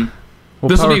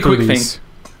 This will be a quick thing.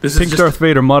 This Pink Darth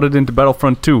Vader modded into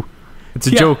Battlefront 2. It's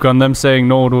a joke on them saying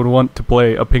no one would want to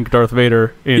play a pink Darth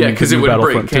Vader in because it would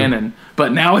break canon.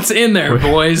 But now it's in there,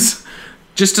 boys.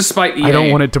 Just to spite EA. I don't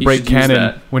want it to break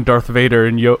canon when Darth Vader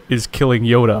is killing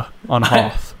Yoda on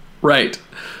Hoth. Right.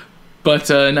 But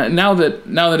now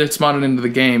that it's modded into the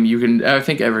game, I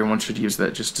think everyone should use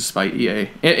that just to spite EA.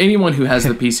 Anyone who has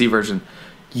the PC version,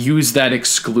 use that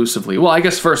exclusively. Well, I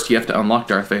guess first you have to unlock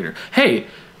Darth Vader. Hey,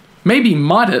 maybe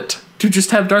mod it to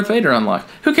just have Darth Vader unlocked.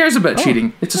 Who cares about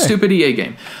cheating? It's a stupid EA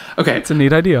game. Okay. It's a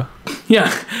neat idea.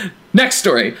 Yeah. Next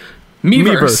story.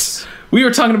 Miiverse. We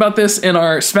were talking about this in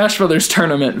our Smash Brothers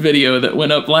tournament video that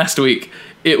went up last week.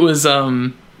 It was,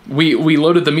 we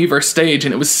loaded the Miiverse stage,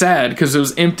 and it was sad because it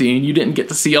was empty, and you didn't get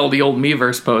to see all the old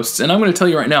Miiverse posts. And I'm going to tell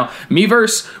you right now,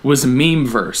 Miiverse was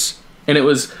Memeverse. And it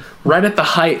was right at the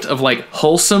height of, like,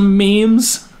 wholesome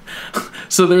memes.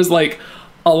 So there's, like,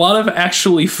 a lot of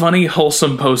actually funny,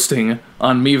 wholesome posting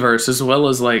on Miiverse, as well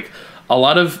as, like, a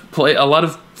lot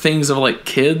of things of like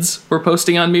kids were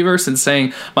posting on Miiverse and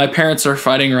saying, my parents are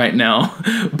fighting right now,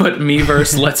 but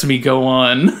Miiverse lets me go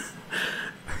on.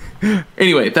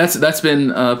 Anyway, that's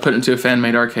been put into a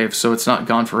fan-made archive, so it's not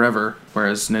gone forever,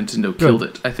 whereas Nintendo killed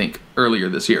it, I think, earlier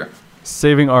this year.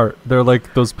 Saving art. They're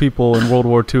like those people in World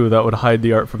War II that would hide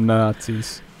the art from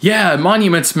Nazis. Yeah,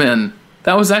 Monuments Men.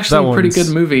 That was actually a pretty good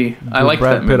movie. I liked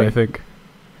that movie. Brad Pitt,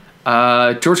 I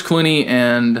think. George Clooney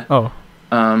and oh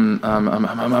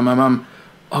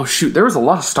shoot, there was a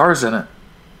lot of stars in it.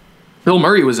 Bill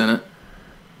Murray was in it.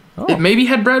 Oh. It maybe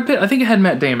had Brad Pitt. I think it had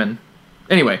Matt Damon.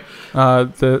 Anyway,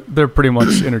 they're pretty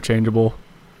much interchangeable.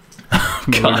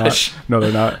 Gosh, no,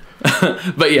 they're not.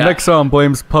 But yeah, Nexon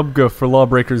blames PUBG for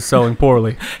Lawbreakers selling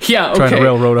poorly. Yeah, okay. Trying to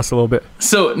railroad us a little bit.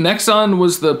 So Nexon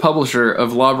was the publisher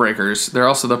of Lawbreakers. They're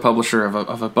also the publisher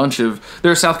of a bunch of.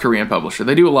 They're a South Korean publisher.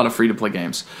 They do a lot of free-to-play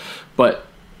games, but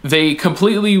they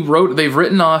completely they've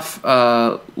written off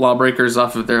Lawbreakers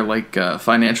off of their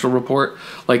financial report.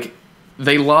 Like,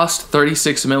 they lost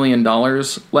 $36 million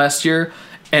last year,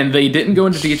 and they didn't go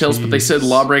into details, but they said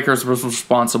Lawbreakers was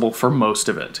responsible for most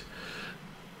of it.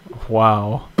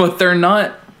 Wow. But they're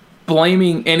not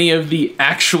blaming any of the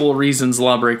actual reasons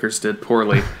Lawbreakers did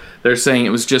poorly. They're saying it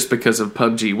was just because of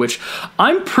PUBG, which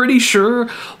I'm pretty sure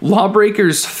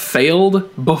Lawbreakers failed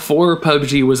before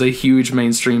PUBG was a huge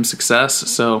mainstream success.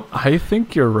 So I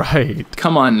think you're right.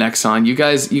 Come on, Nexon. You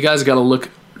guys got to look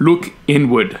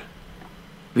inward.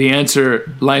 The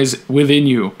answer lies within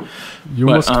you. You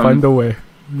must find a way.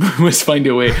 Must find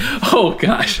a way. Oh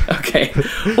gosh. Okay.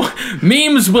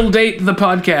 Memes will date the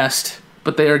podcast,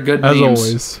 but they are good memes. As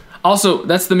always. Also,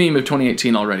 that's the meme of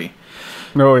 2018 already.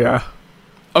 Oh yeah.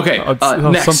 Okay.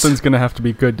 Next. Something's gonna have to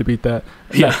be good to beat that.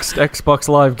 Yeah. Next, Xbox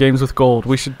Live Games with Gold.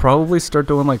 We should probably start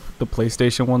doing the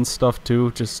PlayStation 1 stuff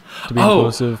too, just to be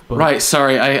inclusive. But right.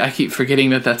 Sorry, I keep forgetting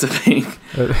that's a thing.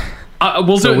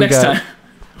 We'll do it next time.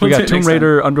 We got Tomb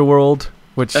Raider Underworld.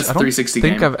 Which that's I don't 360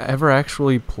 think game. I've ever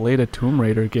actually played a Tomb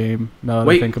Raider game, now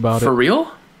that I think about it. For real?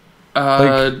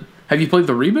 Have you played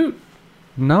the reboot?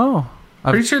 No.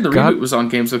 Pretty sure the reboot was on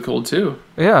Games with Gold too.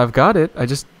 Yeah, I've got it. I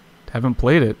just haven't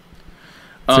played it.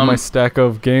 It's in my stack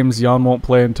of games Jan won't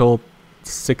play until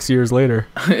 6 years later.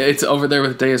 It's over there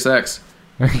with Deus Ex.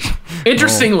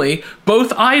 Interestingly, both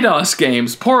IDOS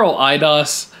games, poor old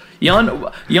IDOS,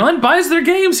 Jan buys their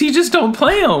games, he just don't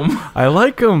play them. I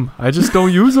like them, I just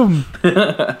don't use them.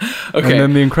 Okay. And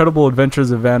then The Incredible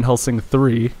Adventures of Van Helsing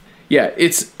 3. Yeah,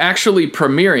 it's actually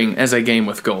premiering as a game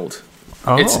with gold.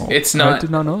 Oh, it's not. I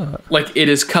did not know that. Like, it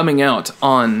is coming out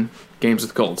on Games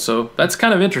with Gold, so that's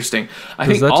kind of interesting.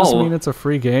 Does that just mean it's a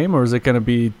free game, or is it going to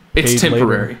be paid It's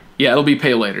temporary. Later? Yeah, it'll be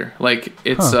pay later. Like,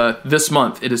 it's this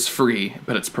month it is free,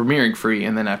 but it's premiering free,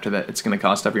 and then after that it's going to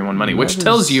cost everyone money, which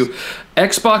tells you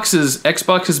Xbox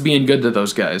is being good to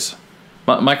those guys.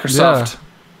 Microsoft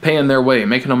paying their way,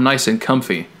 making them nice and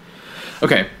comfy.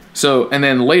 Okay, so and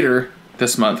then later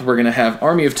this month we're going to have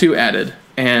Army of Two added.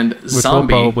 And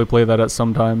Zombie. We'll probably play that at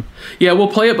some time. Yeah, we'll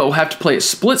play it, but we'll have to play it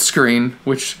split screen,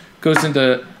 which goes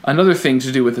into another thing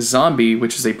to do with Zombie,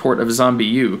 which is a port of Zombie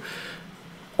U,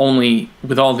 only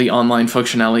with all the online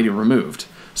functionality removed.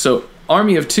 So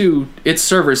Army of Two, its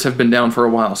servers have been down for a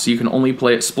while, so you can only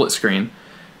play it split screen,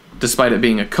 despite it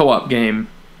being a co-op game,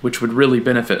 which would really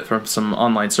benefit from some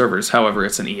online servers. However,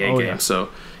 it's an EA game, so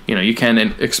you can't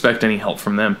expect any help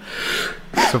from them.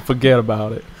 So forget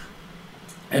about it.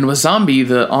 And with Zombie,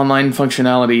 the online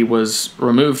functionality was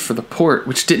removed for the port,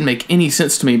 which didn't make any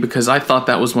sense to me because I thought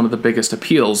that was one of the biggest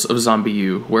appeals of Zombie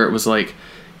U, where it was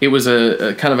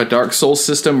a kind of a Dark Souls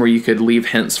system where you could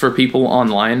leave hints for people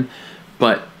online,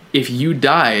 but if you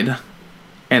died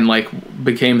and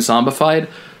became zombified,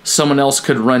 someone else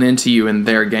could run into you in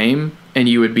their game, and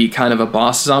you would be kind of a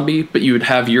boss zombie, but you would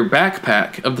have your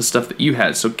backpack of the stuff that you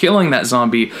had. So killing that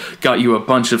zombie got you a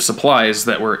bunch of supplies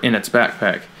that were in its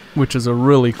backpack. Which is a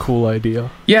really cool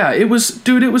idea. Yeah, it was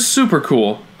super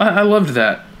cool. I loved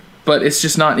that. But it's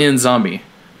just not in Zombie,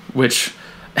 which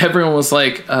everyone was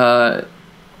like, well,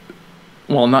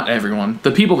 not everyone.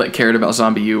 The people that cared about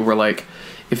Zombie U were like,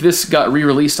 if this got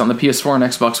re-released on the PS4 and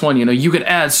Xbox One, you could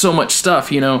add so much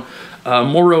stuff,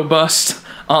 more robust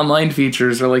online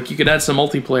features, or you could add some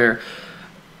multiplayer.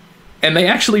 And they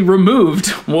actually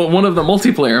removed one of the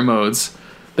multiplayer modes.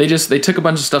 They took a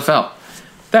bunch of stuff out.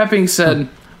 That being said,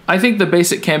 I think the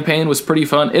basic campaign was pretty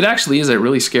fun. It actually is a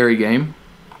really scary game.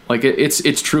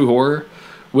 It's true horror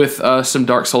with some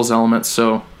Dark Souls elements.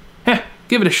 So,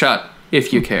 give it a shot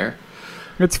if you care.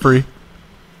 It's free.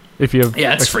 If you have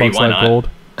it's Xbox free. Why Live not? Gold.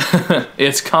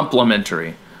 It's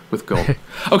complimentary with gold.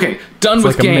 Okay, done it's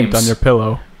with like games. A mint on your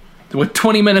pillow. With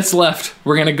 20 minutes left,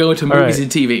 we're gonna go to movies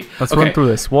and TV. Let's run through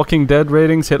this. Walking Dead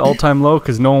ratings hit all-time low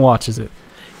because no one watches it.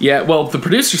 Yeah, well, the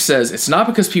producer says it's not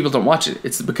because people don't watch it,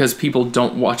 it's because people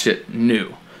don't watch it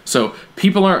new. So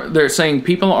they're saying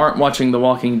people aren't watching The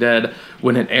Walking Dead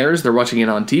when it airs, they're watching it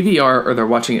on DVR, or they're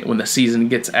watching it when the season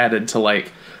gets added to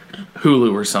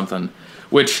Hulu or something.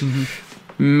 Which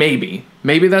Maybe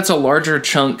that's a larger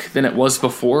chunk than it was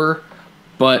before,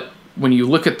 but when you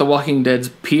look at The Walking Dead's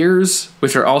peers,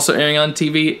 which are also airing on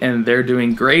TV, and they're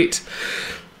doing great,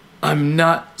 I'm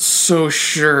not so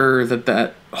sure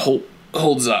that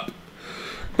holds up.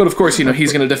 But of course,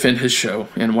 he's going to defend his show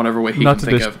in whatever way he can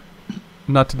think of.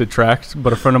 Not to detract,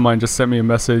 but a friend of mine just sent me a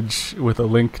message with a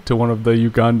link to one of the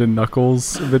Ugandan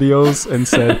Knuckles videos and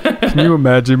said, "Can you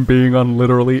imagine being on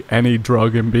literally any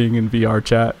drug and being in VR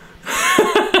chat?"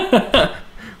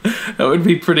 That would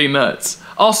be pretty nuts.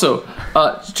 Also,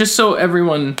 just so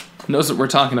everyone knows what we're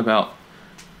talking about,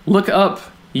 look up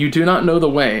You Do Not Know the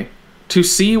Way to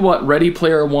see what Ready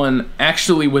Player One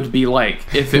actually would be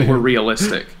like if it were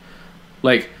realistic.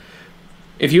 Like,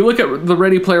 if you look at the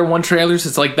Ready Player One trailers,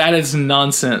 it's like, that is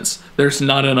nonsense. There's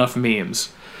not enough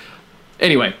memes.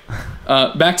 Anyway,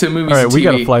 back to movies and TV. All right, we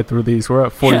got to fly through these. We're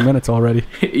at 40 minutes already.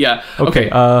 Yeah. Okay.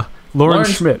 Lauren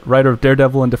Schmidt, writer of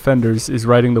Daredevil and Defenders, is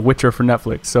writing The Witcher for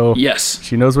Netflix. So yes,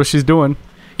 she knows what she's doing.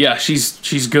 Yeah,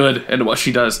 she's good at what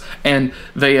she does. And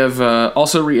they have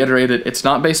also reiterated it's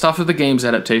not based off of the games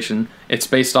adaptation. It's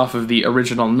based off of the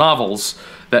original novels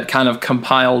that kind of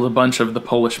compiled a bunch of the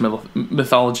Polish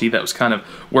mythology that was kind of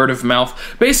word of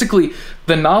mouth. Basically,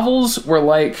 the novels were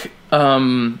like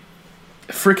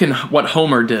freaking what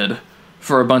Homer did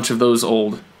for a bunch of those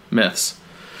old myths.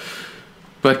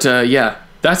 But yeah,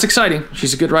 that's exciting.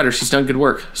 She's a good writer. She's done good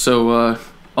work. So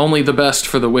only the best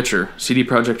for The Witcher. CD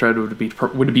Projekt Red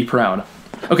would be proud.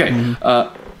 Okay.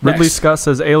 Ridley Scott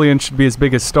says Alien should be as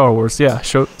big as Star Wars. Yeah,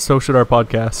 so should our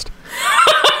podcast.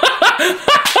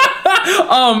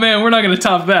 Oh man, we're not going to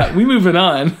top that. We moving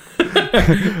on.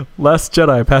 Last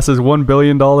Jedi passes $1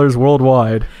 billion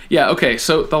worldwide. Yeah, okay,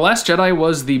 so The Last Jedi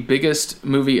was the biggest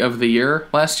movie of the year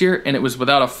last year, and it was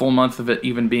without a full month of it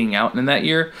even being out in that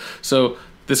year. So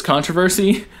this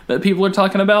controversy that people are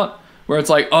talking about, where it's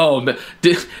like, oh, but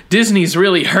Disney's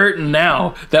really hurting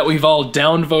now that we've all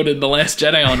downvoted The Last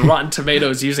Jedi on Rotten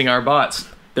Tomatoes using our bots.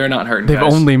 They're not hurting, They've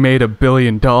guys. only made $1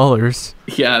 billion.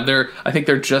 Yeah, I think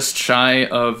they're just shy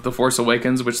of The Force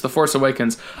Awakens, which The Force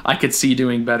Awakens I could see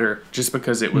doing better just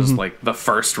because it was like the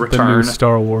first return. The new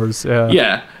Star Wars,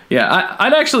 yeah. Yeah.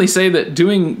 I'd actually say that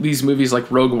doing these movies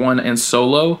like Rogue One and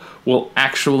Solo will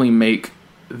actually make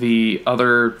the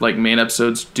other like main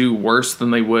episodes do worse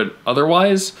than they would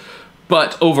otherwise.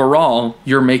 But overall,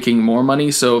 you're making more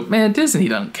money, so man, Disney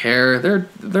don't care.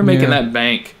 They're making that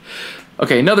bank.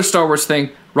 Okay, another Star Wars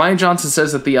thing. Rian Johnson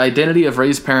says that the identity of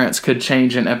Rey's parents could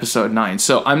change in Episode 9.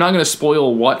 So I'm not going to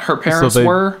spoil what her parents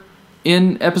were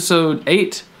in Episode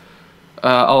 8.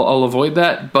 I'll avoid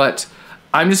that. But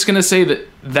I'm just going to say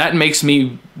that makes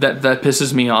me... That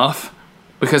pisses me off.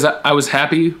 Because I was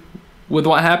happy with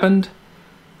what happened.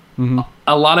 Mm-hmm.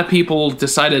 A lot of people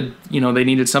decided, they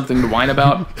needed something to whine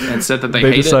about and said that they hate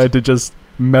it. They decided to just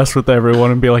mess with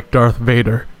everyone and be like, Darth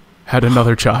Vader had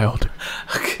another child.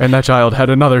 And that child had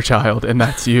another child, and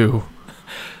that's you.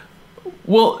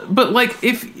 Well, but like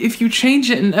if you change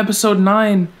it in Episode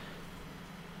 9,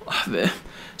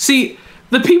 see,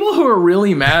 the people who are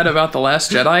really mad about The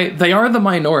Last Jedi, they are the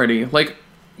minority. Like,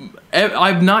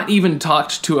 I've not even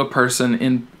talked to a person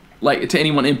to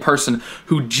anyone in person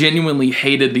who genuinely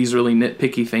hated these really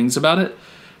nitpicky things about it.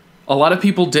 A lot of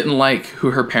people didn't like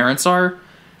who her parents are.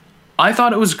 I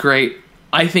thought it was great.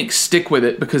 I think stick with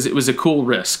it because it was a cool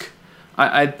risk.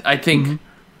 I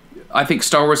think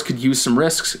Star Wars could use some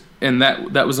risks, and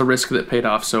that was a risk that paid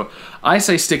off. So I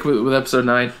say stick with Episode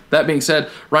 9. That being said,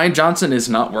 Rian Johnson is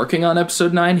not working on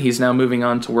Episode 9. He's now moving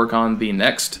on to work on the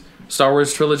next Star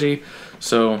Wars trilogy.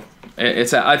 So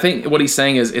I think what he's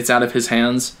saying is it's out of his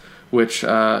hands, which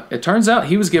it turns out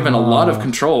he was given a lot of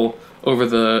control over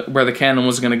where the canon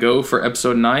was going to go for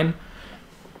Episode 9.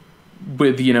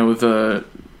 With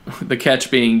the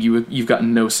catch being you've got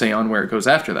no say on where it goes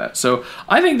after that. So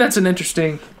I think that's an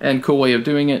interesting and cool way of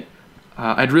doing it.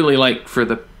 I'd really like for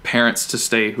the parents to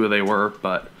stay who they were,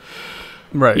 but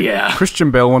right, yeah. Christian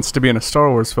Bale wants to be in a Star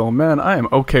Wars film. Man, I am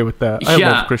okay with that. I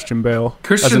love Christian Bale.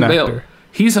 Christian as an Bale, actor.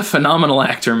 He's a phenomenal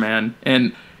actor, man.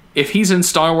 And if he's in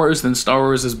Star Wars, then Star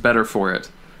Wars is better for it.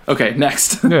 Okay,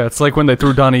 next. Yeah, it's like when they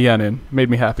threw Donnie Yen in. Made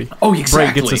me happy. Oh, exactly.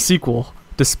 Bright gets a sequel.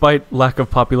 Despite lack of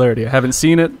popularity. I haven't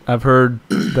seen it. I've heard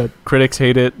that critics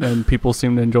hate it and people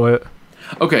seem to enjoy it.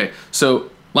 Okay, so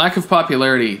lack of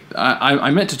popularity. I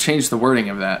meant to change the wording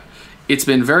of that. It's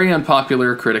been very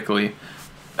unpopular critically.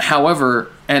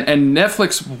 However, and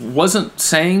Netflix wasn't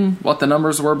saying what the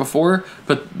numbers were before,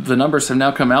 but the numbers have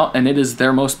now come out, and it is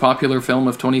their most popular film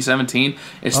of 2017.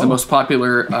 It's the most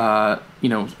popular,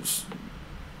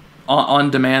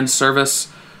 on-demand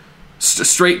service,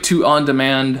 straight to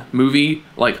on-demand movie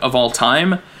of all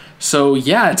time. So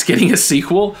yeah, it's getting a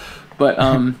sequel. But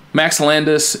Max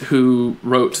Landis, who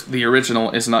wrote the original,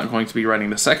 is not going to be writing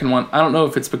the second one. I don't know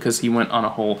if it's because he went on a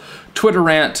whole Twitter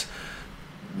rant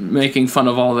making fun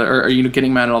of all the, or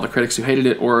getting mad at all the critics who hated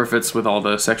it, or if it's with all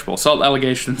the sexual assault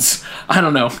allegations. I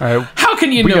don't know. Right, how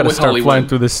can you know with Hollywood? We gotta start flying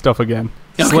through this stuff again.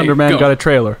 Okay, Slender Man got a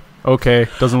trailer. Okay,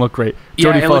 doesn't look great.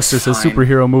 Jodie Foster says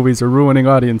superhero movies are ruining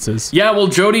audiences. Yeah, well,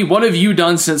 Jodie, what have you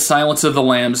done since Silence of the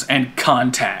Lambs and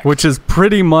Contact? Which is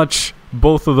pretty much,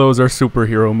 both of those are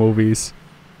superhero movies,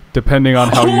 depending on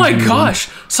how you view them. Oh my gosh!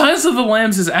 Silence of the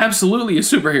Lambs is absolutely a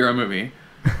superhero movie.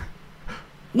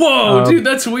 Whoa, dude,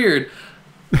 that's weird.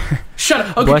 Shut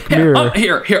up. Okay, Black Mirror.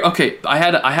 Here. Okay, I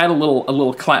had a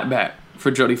little clap back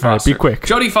for Jodie Foster. All right, be quick.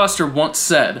 Jodie Foster once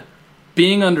said,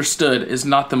 "Being understood is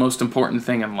not the most important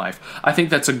thing in life." I think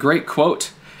that's a great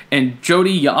quote. And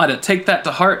Jodie, you ought to take that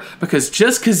to heart, because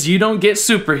just because you don't get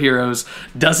superheroes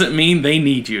doesn't mean they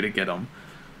need you to get them.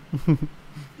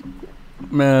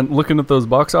 Man, looking at those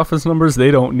box office numbers,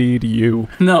 they don't need you.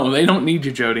 No, they don't need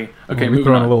you, Jodie. Okay, we're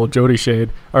throwing a little Jodie shade.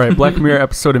 All right, Black Mirror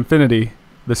episode Infinity,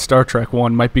 the Star Trek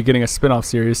one, might be getting a spin-off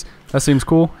series. That seems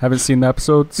cool. Haven't seen the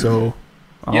episode, so...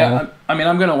 Yeah, I mean,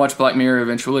 I'm going to watch Black Mirror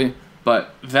eventually,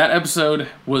 but that episode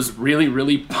was really,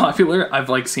 really popular.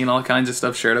 I've, seen all kinds of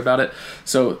stuff shared about it.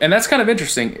 So, and that's kind of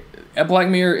interesting. Black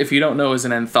Mirror, if you don't know, is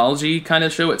an anthology kind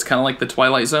of show. It's kind of like The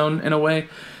Twilight Zone in a way.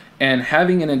 And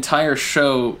having an entire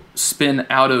show spin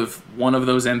out of one of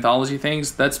those anthology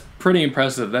things, that's pretty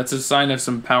impressive. That's a sign of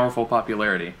some powerful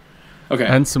popularity. Okay.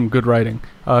 And some good writing.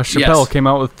 Chappelle came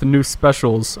out with the new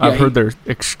specials. Yeah, I've heard they're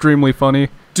extremely funny.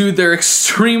 Dude, they're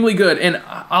extremely good. And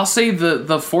I'll say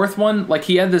the fourth one,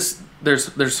 he had this,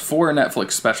 there's 4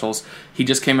 Netflix specials. He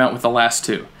just came out with the last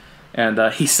 2.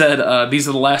 And he said these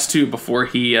are the last 2 before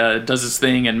he does his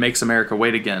thing and makes America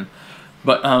wait again.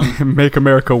 But Make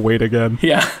America wait again.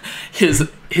 Yeah.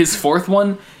 His fourth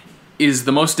one is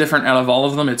the most different out of all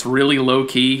of them. It's really low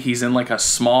key. He's in a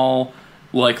small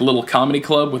little comedy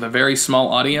club with a very small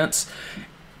audience.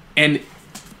 And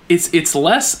it's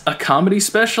less a comedy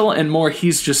special and more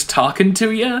he's just talking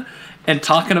to you and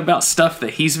talking about stuff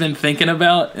that he's been thinking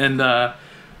about. And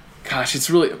gosh, it's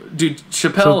really, dude,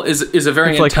 Chappelle is a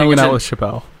very intelligent... It's like hanging out with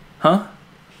Chappelle. Huh?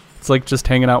 It's like just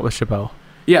hanging out with Chappelle.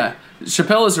 Yeah.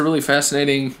 Chappelle is a really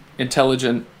fascinating,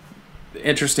 intelligent,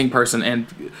 interesting person, and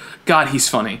God, he's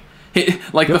funny.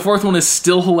 The fourth one is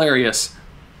still hilarious,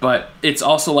 but it's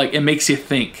also it makes you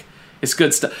think. It's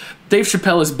good stuff. Dave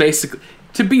Chappelle is basically,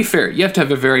 to be fair, you have to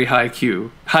have a very high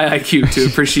IQ to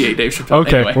appreciate Dave Chappelle.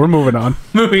 Okay, anyway, we're moving on.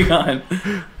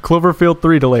 Cloverfield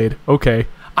 3 delayed. Okay.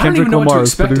 I don't even know what to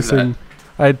expect of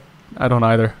that. I don't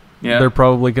either. Yeah. They're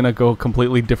probably going to go a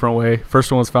completely different way.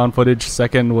 First one was found footage.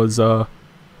 Second was a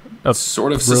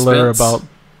sort of thriller suspense.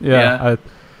 About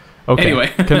okay. Anyway.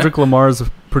 Kendrick Lamar is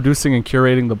producing and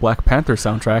curating the Black Panther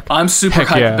soundtrack. I'm super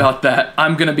hyped about that.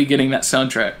 I'm gonna be getting that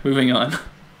soundtrack. Moving on.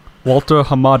 Walter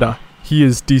Hamada, he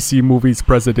is DC Movies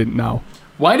president now.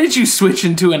 Why did you switch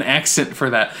into an accent for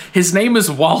that? His name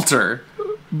is Walter.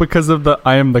 Because of the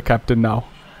I am the captain now.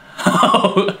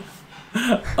 Oh,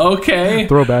 okay.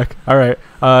 Throwback. All right.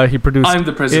 He produced I'm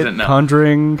the president now.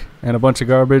 Conjuring and a bunch of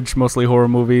garbage, mostly horror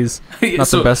movies. Not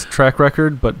the best track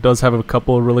record, but does have a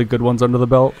couple of really good ones under the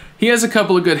belt. He has a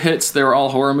couple of good hits. They were all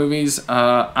horror movies.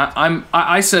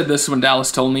 I said this when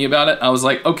Dallas told me about it. I was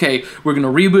like, okay, we're going to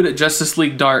reboot it Justice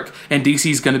League Dark, and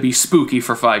DC's going to be spooky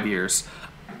for 5 years.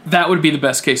 That would be the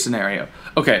best case scenario.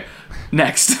 Okay,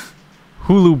 next.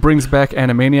 Hulu brings back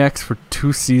Animaniacs for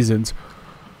 2 seasons.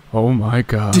 Oh my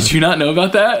god. Did you not know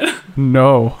about that?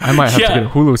 No. I might have to get a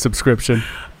Hulu subscription.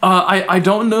 I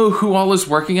don't know who all is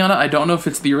working on it. I don't know if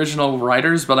it's the original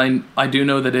writers, but I do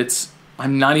know that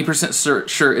I'm 90%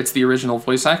 sure it's the original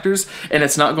voice actors, and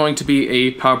it's not going to be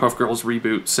a Powerpuff Girls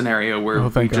reboot scenario where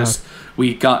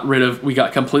we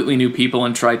got completely new people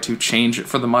and tried to change it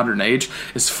for the modern age.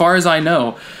 As far as I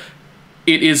know,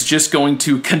 it is just going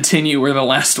to continue where the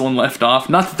last one left off.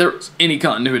 Not that there's any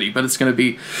continuity, but it's going to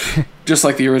be just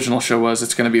like the original show was.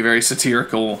 It's going to be very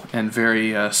satirical and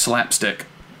very slapstick.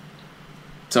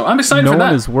 So I'm excited for that. No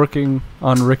one is working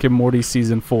on Rick and Morty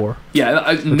Season 4.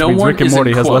 Yeah, no one Rick and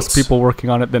Morty has less people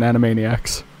working on it than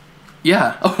Animaniacs.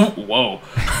 Yeah. Oh, whoa.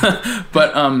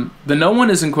 But the no one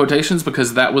is in quotations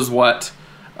because that was what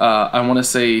I want to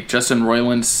say Justin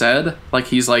Roiland said.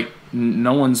 He's like,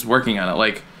 no one's working on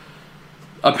it.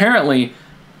 Apparently,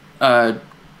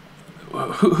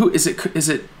 who is it? Is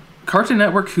it Cartoon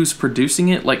Network who's producing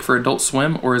it, for Adult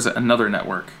Swim, or is it another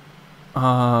network?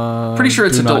 Pretty sure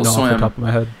it's Adult Swim. Off the top of my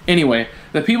head. Anyway,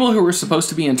 the people who were supposed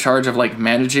to be in charge of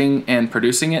managing and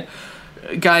producing it,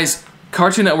 guys,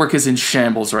 Cartoon Network is in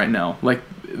shambles right now.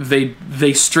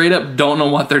 they straight up don't know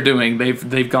what they're doing.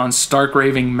 They've gone stark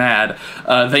raving mad.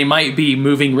 They might be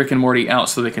moving Rick and Morty out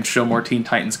so they can show more Teen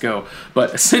Titans Go.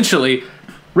 But essentially,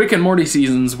 Rick and Morty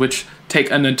seasons, which take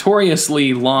a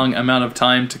notoriously long amount of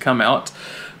time to come out,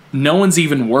 no one's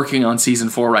even working on season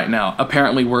 4 right now.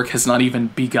 Apparently, work has not even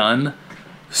begun.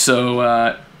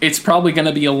 So it's probably going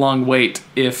to be a long wait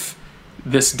if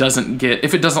it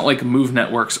doesn't like move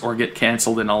networks or get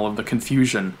canceled in all of the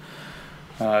confusion.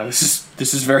 This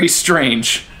is very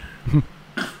strange.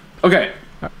 Okay.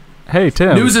 Hey,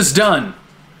 Tim. News is done.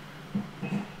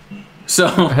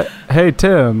 So. Hey,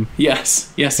 Tim.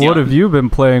 Yes. What have you been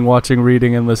playing, watching,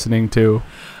 reading, and listening to?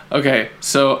 Okay,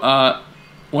 so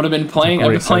what I've been playing,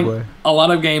 a lot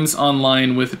of games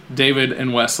online with David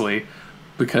and Wesley,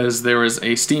 because there was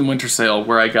a Steam Winter Sale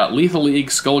where I got Lethal League,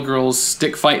 Skullgirls,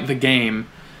 Stick Fight the Game,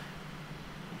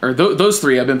 or those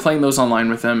three. I've been playing those online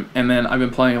with them, and then I've been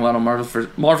playing a lot of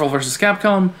Marvel vs.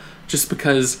 Capcom, just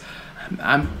because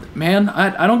I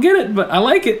don't get it, but I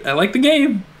like it. I like the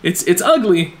game. It's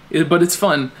ugly, but it's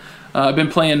fun. I've been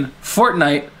playing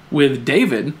Fortnite with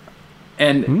David,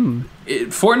 and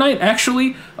Fortnite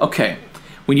actually, okay,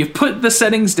 when you put the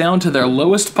settings down to their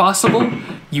lowest possible,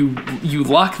 you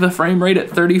lock the frame rate at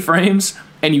 30 frames,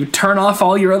 and you turn off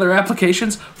all your other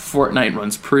applications, Fortnite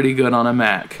runs pretty good on a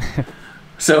Mac.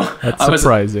 So that's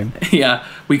surprising. Yeah,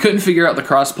 we couldn't figure out the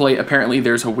crossplay. Apparently,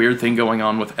 there's a weird thing going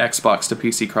on with Xbox to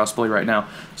PC crossplay right now.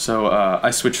 So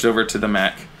I switched over to the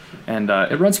Mac, and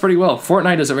it runs pretty well.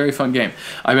 Fortnite is a very fun game.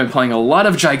 I've been playing a lot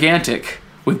of Gigantic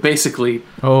with basically...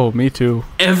 Oh, me too.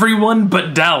 Everyone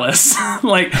but Dallas.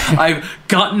 Like, I've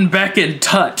gotten back in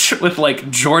touch with, like,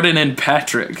 Jordan and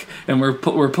Patrick, and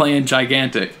we're playing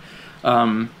Gigantic.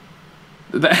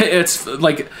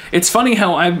 It's funny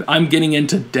how I'm getting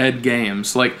into dead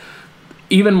games. Like,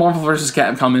 even Marvel vs.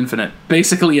 Capcom Infinite,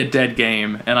 basically a dead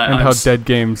game. And how dead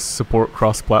games support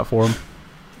cross-platform.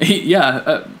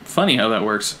 Yeah, funny how that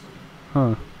works.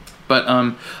 Huh. But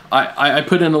I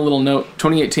put in a little note.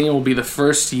 2018 will be the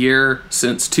first year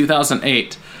since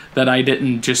 2008 that I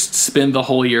didn't just spend the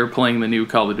whole year playing the new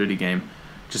Call of Duty game.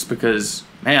 Just because,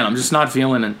 man, I'm just not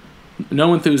feeling it.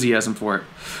 No enthusiasm for it.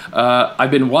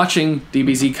 I've been watching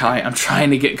DBZ Kai. I'm trying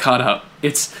to get caught up.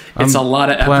 It's a lot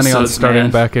of episodes, planning on starting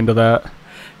back into that.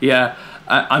 Yeah,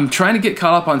 I'm trying to get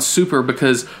caught up on Super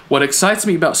because what excites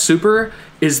me about Super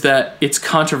is that it's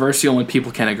controversial and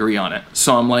people can't agree on it.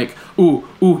 So I'm like, ooh,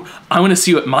 I want to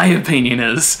see what my opinion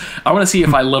is. I want to see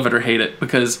if I love it or hate it,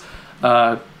 because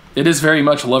it is very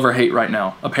much love or hate right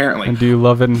now, apparently. And do you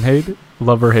love it and hate it?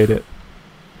 Love or hate it?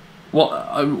 Well,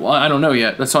 I don't know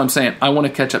yet. That's what I'm saying. I want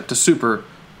to catch up to Super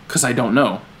because I don't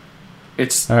know.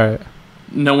 It's all right.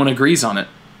 No one agrees on it.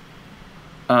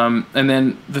 And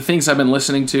then the things I've been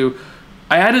listening to,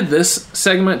 I added this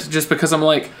segment just because I'm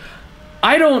like,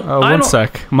 one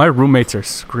sec. My roommates are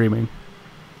screaming.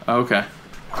 Okay.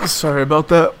 Sorry about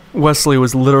that. Wesley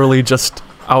was literally just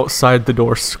outside the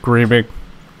door screaming.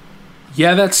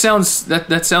 Yeah, that sounds right.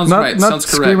 That sounds correct. Not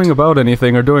screaming about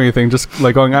anything or doing anything, just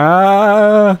like going,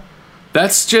 ah.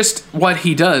 That's just what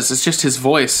he does. It's just his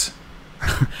voice.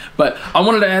 But I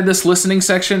wanted to add this listening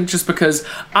section just because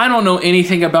I don't know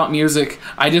anything about music.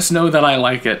 I just know that I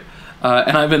like it.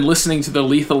 And I've been listening to the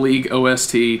Lethal League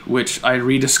OST, which I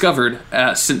rediscovered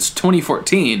since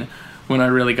 2014 when I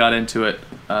really got into it.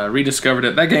 Rediscovered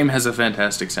it. That game has a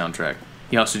fantastic soundtrack.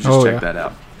 You also just check that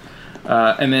out.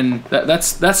 And then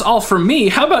that's all from me.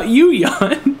 How about you,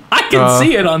 Jan? I can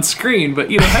see it on screen,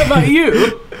 but how about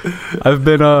you? I've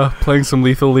been playing some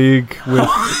Lethal League with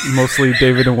mostly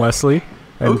David and Wesley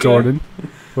and Jordan,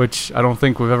 which I don't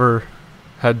think we've ever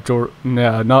had Jordan.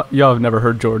 Yeah, y'all have never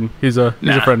heard Jordan. He's a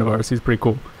friend of ours. He's pretty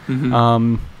cool.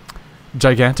 Mm-hmm.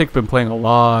 Gigantic, been playing a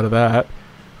lot of that.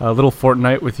 A little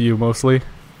Fortnite with you mostly,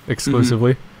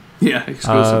 exclusively. Mm-hmm. Yeah,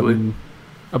 exclusively.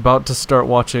 About to start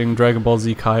watching Dragon Ball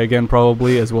Z Kai again,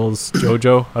 probably, as well as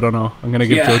JoJo. I don't know. I'm gonna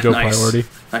give JoJo priority.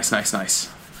 Nice.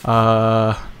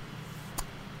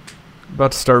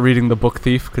 About to start reading The Book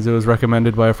Thief because it was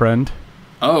recommended by a friend.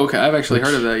 Oh, okay. I've actually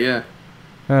heard of that. Yeah.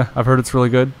 Yeah, I've heard it's really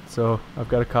good. So I've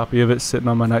got a copy of it sitting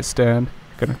on my nightstand.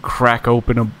 Gonna crack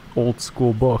open an old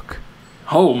school book.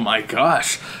 Oh my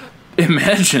gosh!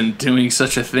 Imagine doing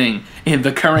such a thing in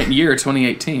the current year,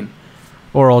 2018.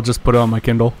 Or I'll just put it on my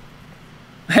Kindle.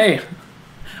 Hey,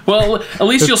 well, at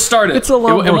least you'll start it. It's a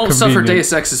lot more It won't suffer convenient.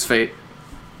 Deus Ex's fate.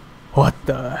 What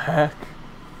the heck?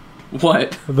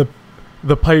 What?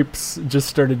 The pipes just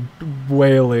started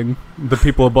wailing. The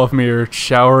people above me are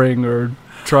showering or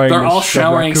trying. They're to all shove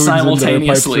showering raccoons into their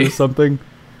pipes simultaneously. or something.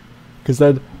 Because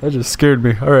that just scared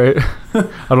me. All right,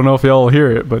 I don't know if y'all will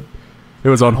hear it, but it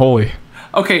was unholy.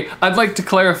 Okay, I'd like to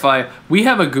clarify. We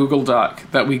have a Google Doc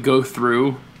that we go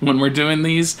through when we're doing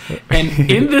these,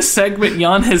 and in this segment,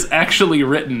 Jan has actually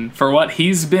written for what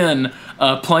he's been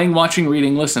playing, watching,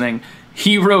 reading, listening.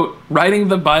 He wrote "Writing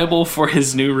the Bible for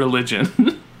his new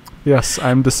religion." Yes,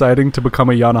 I'm deciding to become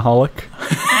a Janaholic.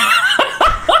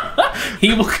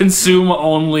 He will consume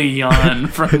only Jan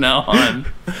from now on.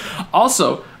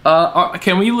 Also,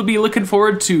 can we be looking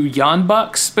forward to Jan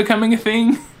Bucks becoming a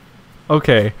thing?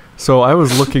 Okay, so I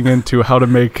was looking into how to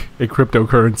make a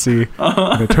cryptocurrency,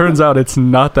 and it turns out it's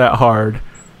not that hard.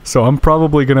 So I'm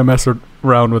probably going to mess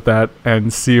around with that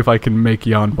and see if I can make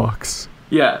Jan Bucks.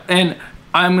 Yeah, and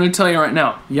I'm going to tell you right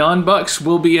now, Jan Bucks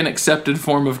will be an accepted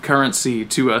form of currency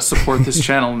to support this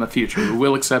channel in the future. We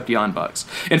will accept Jan Bucks.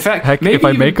 In fact, Heck, if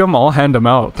I make them, I'll hand them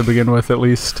out to begin with, at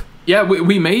least. Yeah,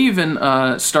 we may even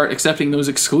start accepting those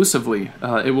exclusively.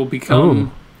 It will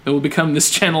become this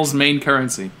channel's main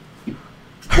currency.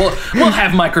 We'll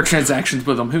have microtransactions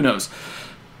with them. Who knows?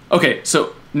 Okay,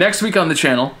 so next week on the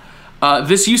channel,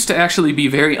 this used to actually be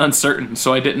very uncertain,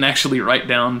 so I didn't actually write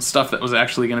down stuff that was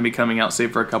actually going to be coming out,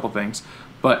 save for a couple things.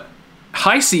 But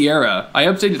High Sierra, I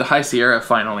updated the High Sierra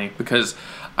finally because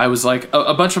I was like,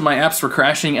 a bunch of my apps were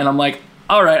crashing, and I'm like,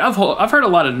 all right, I've heard a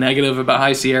lot of negative about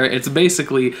High Sierra. It's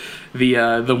basically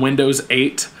the Windows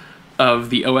 8 of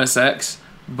the OS X,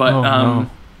 but no.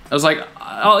 I was like,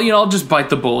 I'll just bite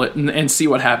the bullet and see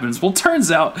what happens. Well,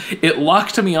 turns out it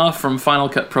locked me off from Final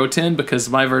Cut Pro 10 because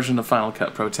my version of Final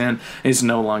Cut Pro 10 is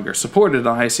no longer supported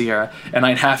on High Sierra, and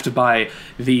I'd have to buy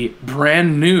the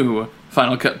brand new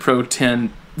Final Cut Pro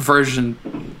 10 version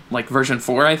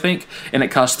 4, I think, and it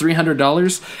cost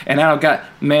 $300. And I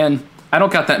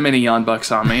don't got that many Jan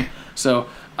Bucks on me, so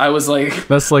I was like,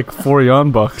 that's like 4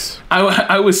 Jan Bucks.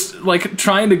 I was like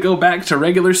trying to go back to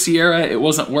regular Sierra. It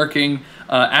wasn't working.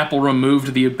 Apple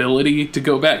removed the ability to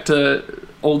go back to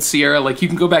old Sierra. Like, you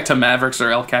can go back to Mavericks or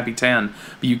El Capitan,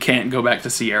 but you can't go back to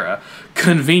Sierra.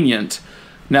 Convenient,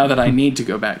 now that I need to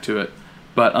go back to it.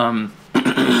 But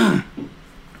I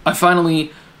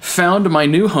finally found my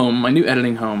new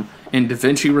editing home in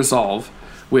DaVinci Resolve,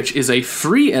 which is a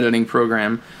free editing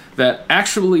program that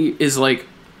actually is like,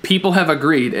 people have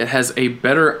agreed it has a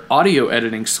better audio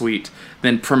editing suite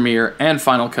than Premiere and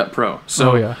Final Cut Pro.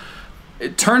 So yeah.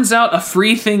 It turns out a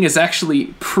free thing is actually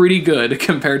pretty good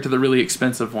compared to the really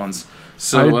expensive ones.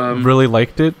 So I really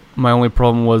liked it. My only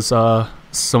problem was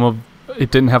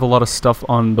it didn't have a lot of stuff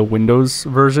on the Windows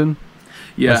version.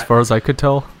 Yeah, as far as I could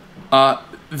tell.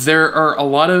 There are a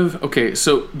lot of... Okay,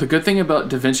 so the good thing about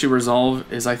DaVinci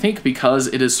Resolve is I think because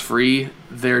it is free,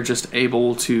 they're just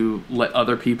able to let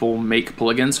other people make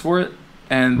plugins for it.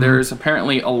 And there's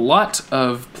apparently a lot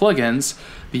of plugins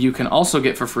that you can also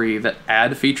get for free that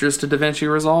add features to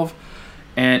DaVinci Resolve.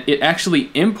 And it actually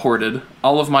imported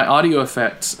all of my audio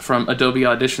effects from Adobe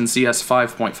Audition CS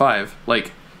 5.5.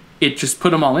 Like, it just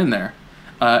put them all in there.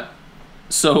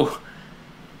 So,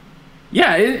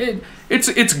 yeah,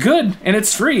 it's good, and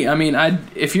it's free. I mean,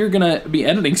 if you're gonna be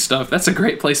editing stuff, that's a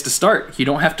great place to start. You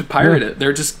don't have to pirate it.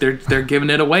 They're giving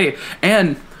it away.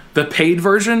 And the paid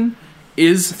version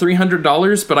is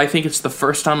 $300, but I think it's the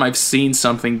first time I've seen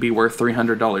something be worth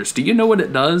 $300. Do you know what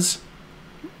it does?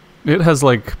 It has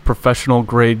like professional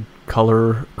grade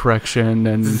color correction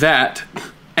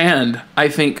and I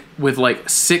think with like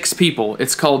 6 people,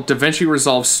 it's called DaVinci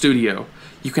Resolve Studio.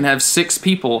 You can have 6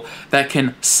 people that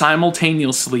can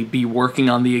simultaneously be working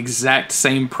on the exact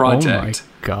same project. Oh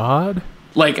my god.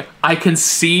 Like, I can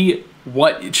see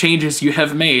what changes you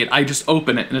have made. I just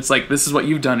open it and it's like, this is what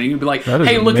you've done, and you'd be like,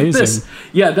 hey, look at this.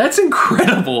 Yeah, that's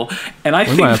incredible. And I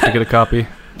think might have to get a copy.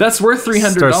 That's worth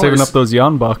 $300. Start saving up those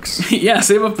Jan Bucks. Yeah,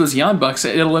 save up those Jan Bucks.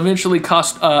 It'll eventually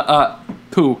cost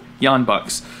Jan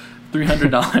Bucks,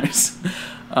 $300.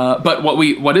 But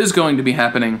what is going to be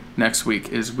happening next week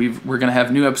is we're going to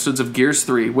have new episodes of Gears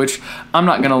 3, which I'm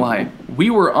not going to lie,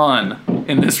 we were on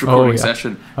in this recording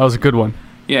session. That was a good one.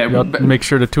 Yeah, make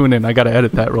sure to tune in. I got to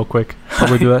edit that real quick.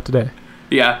 Probably do that today.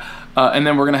 Yeah, and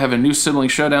then we're going to have a new Sibling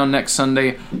Showdown next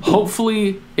Sunday.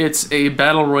 Hopefully it's a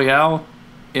Battle Royale,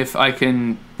 if I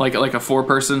can, like a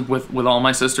 4-person with all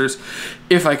my sisters,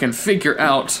 if I can figure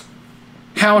out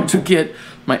how to get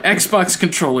my Xbox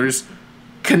controllers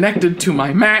connected to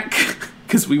my Mac,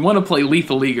 because we want to play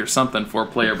Lethal League or something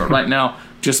 4-player, but right now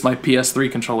just my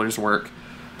PS3 controllers work.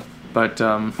 But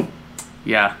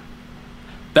yeah,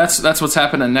 that's what's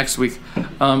happening next week.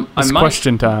 It's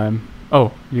question time.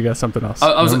 Oh, you got something else.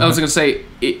 I was going to say,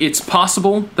 it's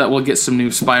possible that we'll get some new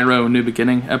Spyro New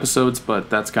Beginning episodes, but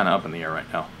that's kind of up in the air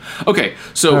right now. Okay,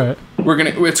 so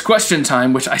it's question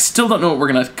time, which I still don't know what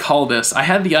we're going to call this. I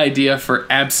had the idea for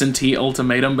Absentee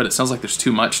Ultimatum, but it sounds like there's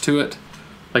too much to it.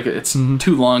 Like, it's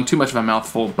too long, too much of a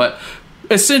mouthful. But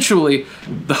essentially,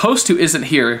 the host who isn't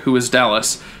here, who is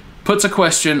Dallas, puts a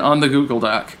question on the Google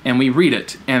Doc, and we read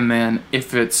it. And then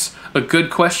if it's a good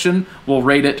question, we'll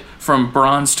rate it from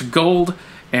bronze to gold.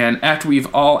 And after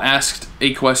we've all asked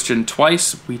a question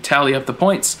twice, we tally up the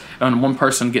points, and one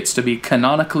person gets to be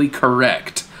canonically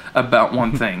correct about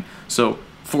one thing. So,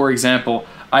 for example,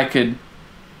 I could,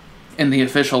 in the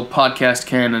official podcast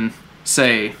canon,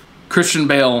 say Christian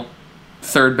Bale,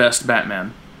 third best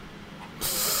Batman.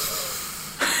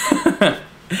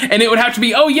 And it would have to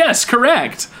be, oh yes,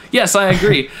 correct. Yes, I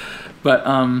agree. But,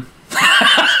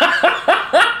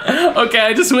 okay,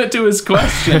 I just went to his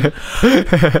question.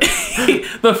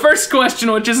 The first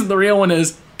question, which isn't the real one,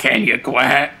 is, can you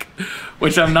quack?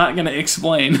 Which I'm not going to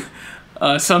explain.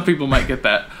 Some people might get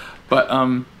that. But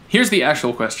here's the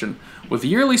actual question. With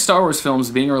yearly Star Wars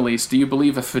films being released, do you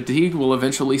believe a fatigue will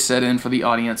eventually set in for the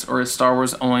audience, or is Star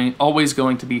Wars always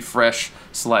going to be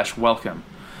fresh/welcome?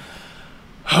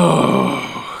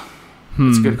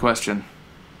 That's a good question.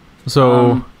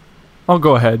 So, I'll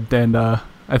go ahead, and I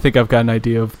think I've got an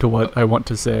idea of to what I want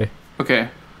to say. Okay.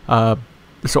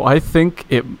 So I think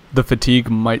the fatigue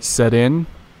might set in.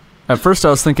 At first I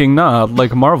was thinking, nah,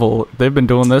 like Marvel, they've been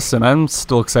doing this, and I'm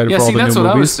still excited for all the new movies. Yeah, see, that's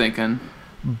what I was thinking.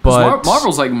 But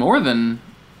Marvel's like more than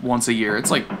once a year. It's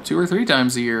like 2 or 3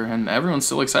 times a year, and everyone's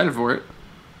still excited for it.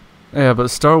 Yeah, but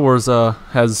Star Wars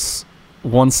has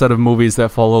one set of movies that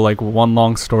follow like one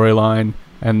long storyline,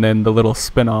 and then the little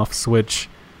spin-offs, which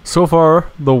so far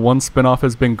the one spin-off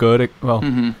has been good.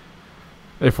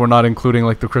 If we're not including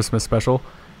like the Christmas special.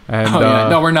 And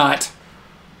no, we're not.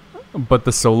 But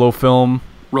the Solo film,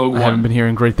 Rogue One, I haven't been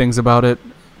hearing great things about it.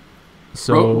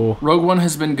 So Rogue One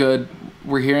has been good.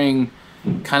 We're hearing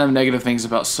kind of negative things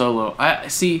about Solo. I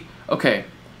think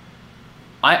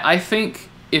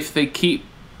if they keep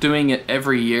doing it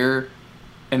every year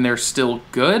and they're still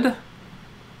good,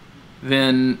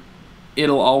 then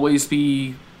it'll always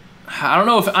be, I don't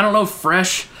know if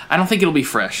fresh. I don't think it'll be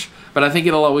fresh, but I think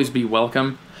it'll always be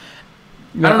welcome.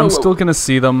 Yeah, I'm still gonna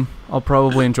see them. I'll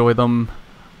probably enjoy them.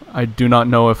 I do not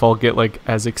know if I'll get like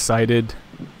as excited.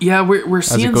 Yeah, we're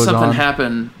seeing something on.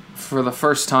 happen for the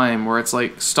first time where it's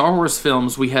like Star Wars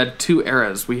films. We had 2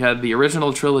 eras. We had the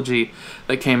original trilogy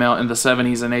that came out in the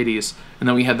 70s and 80s, and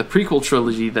then we had the prequel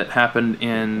trilogy that happened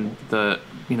in the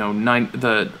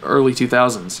the early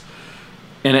 2000s.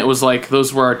 And it was like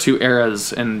those were our 2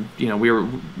 eras, and we were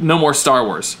no more Star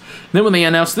Wars. And then when they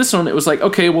announced this one, it was like,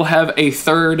 okay, we'll have a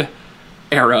third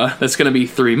era that's going to be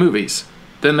 3 movies.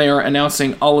 Then they are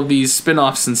announcing all of these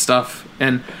spin-offs and stuff,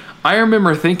 and I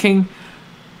remember thinking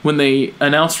when they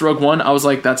announced Rogue One, I was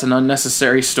like, that's an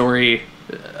unnecessary story.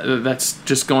 That's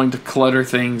just going to clutter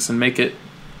things and make it,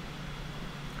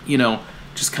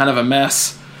 just kind of a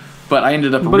mess. But I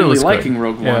ended up really liking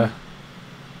Rogue One.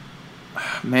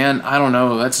 Man, I don't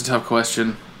know. That's a tough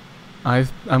question.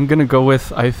 I'm going to go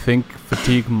with, I think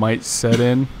fatigue might set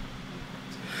in.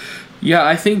 Yeah,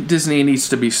 I think Disney needs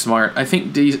to be smart. I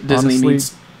think Disney Honestly,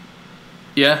 needs...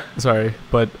 Yeah? Sorry,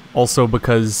 but also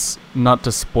because, not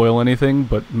to spoil anything,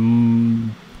 but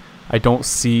I don't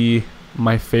see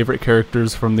my favorite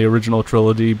characters from the original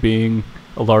trilogy being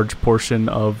a large portion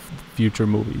of future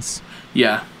movies.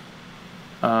 Yeah.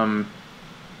 Definitely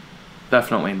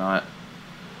not.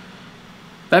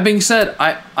 That being said,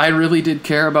 I really did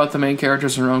care about the main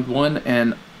characters in Rogue One,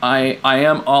 and I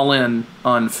am all in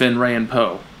on Finn, Rey, and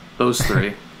Poe. Those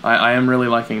 3. I am really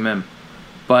liking them.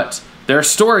 But their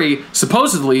story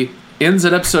supposedly ends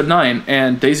at Episode 9,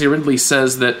 and Daisy Ridley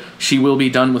says that she will be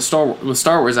done with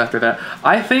Star Wars after that.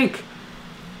 I think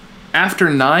after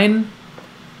 9,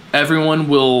 everyone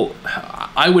will...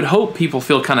 I would hope people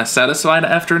feel kind of satisfied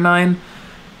after 9,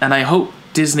 and I hope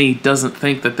Disney doesn't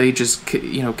think that they just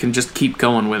can just keep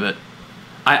going with it.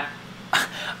 I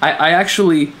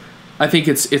actually... I think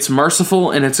it's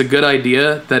merciful, and it's a good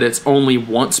idea that it's only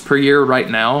once per year right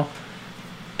now.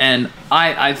 And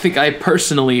I think I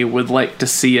personally would like to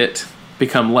see it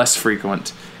become less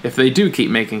frequent if they do keep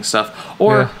making stuff.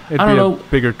 Or, it'd I don't know, a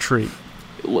bigger treat.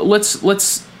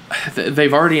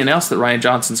 They've already announced that Rian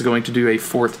Johnson's going to do a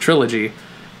 4th trilogy,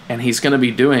 and he's going to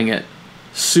be doing it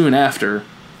soon after.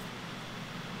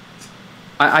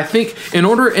 I think in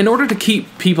order to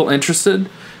keep people interested,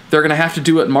 they're going to have to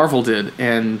do what Marvel did,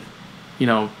 and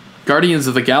Guardians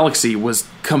of the Galaxy was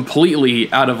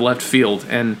completely out of left field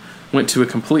and went to a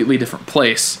completely different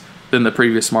place than the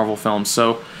previous Marvel films.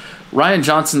 So Rian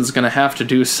Johnson's going to have to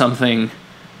do something,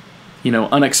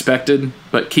 unexpected,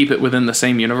 but keep it within the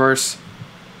same universe.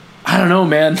 I don't know,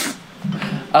 man.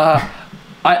 I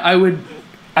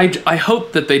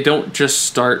hope that they don't just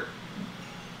start,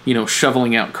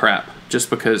 shoveling out crap. just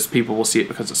because people will see it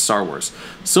because it's Star Wars.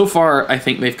 So far, I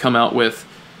think they've come out with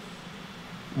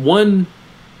one.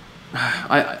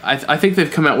 I think they've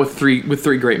come out with three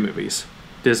great movies.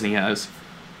 Disney has.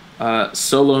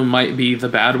 Solo might be the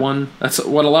bad one. That's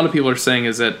what a lot of people are saying,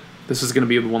 is that this is going to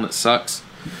be the one that sucks.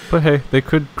 But hey, they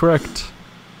could correct.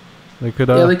 They could.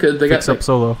 They could. They fix up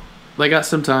Solo. They got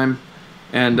some time,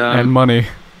 and money.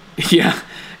 Yeah,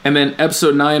 and then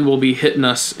Episode 9 will be hitting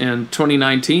us in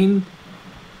 2019,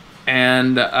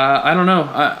 and I don't know.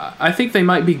 I think they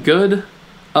might be good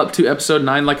up to Episode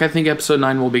 9. Like, I think Episode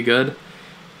 9 will be good,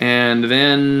 and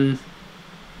then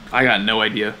I got no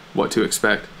idea what to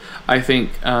expect. I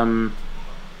think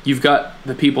you've got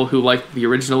the people who like the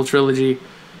original trilogy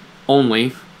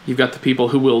only. You've got the people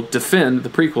who will defend the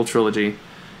prequel trilogy,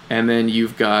 and then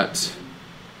you've got,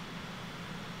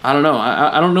 I don't know.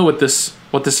 I don't know what this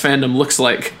fandom looks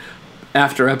like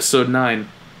after Episode 9,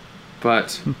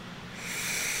 but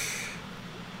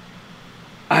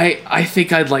I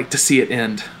think I'd like to see it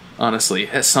end, honestly,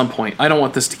 at some point. I don't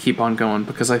want this to keep on going,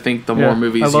 because I think the more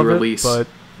movies you release,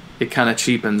 it kind of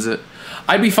cheapens it.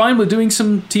 I'd be fine with doing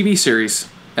some TV series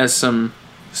as some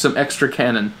extra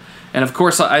canon. And of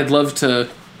course, I'd love to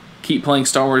keep playing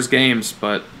Star Wars games,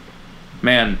 but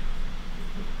man,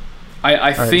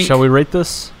 I think... Right, shall we rate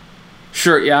this?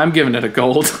 Sure, yeah, I'm giving it a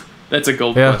gold. That's a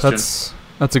gold question. Yeah,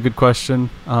 that's a good question.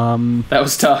 That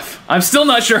was tough. I'm still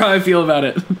not sure how I feel about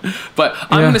it, but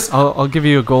I'll give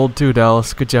you a gold too,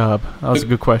 Dallas. Good job. That was a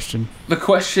good question. The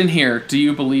question here: do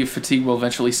you believe fatigue will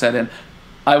eventually set in?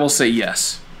 I will say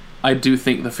yes. I do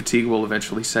think the fatigue will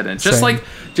eventually set in. Just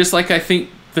like I think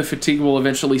the fatigue will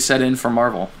eventually set in for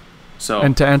Marvel. So.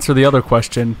 And to answer the other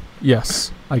question,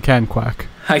 yes, I can quack.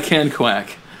 I can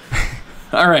quack.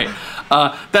 All right.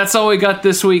 That's all we got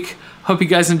this week. Hope you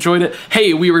guys enjoyed it.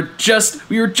 Hey, we were just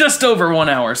over 1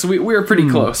 hour, so we were pretty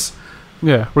close.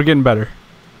 Yeah, we're getting better.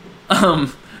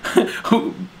 I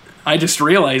just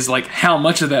realized like how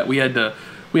much of that we had to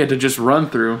just run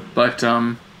through, but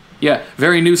yeah,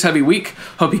 very news heavy week.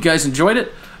 Hope you guys enjoyed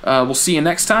it. We'll see you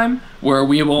next time, where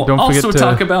we will also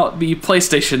talk about the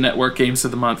PlayStation Network games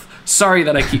of the month. Sorry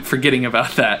that I keep forgetting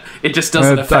about that. It just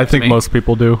doesn't affect me. I think most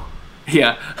people do.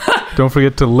 Yeah. Don't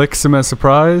forget to lick some as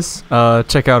surprise.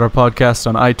 Check out our podcast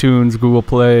on iTunes, Google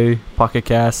Play, Pocket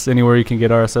Casts, anywhere you can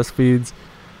get RSS feeds.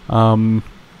 And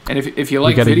if you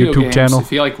like video games,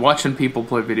 if you like watching people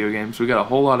play video games, we got a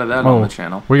whole lot of that on the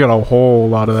channel. We got a whole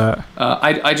lot of that.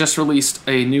 I just released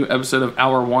a new episode of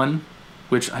Hour 1,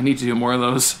 which I need to do more of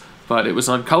those, but it was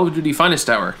on Call of Duty Finest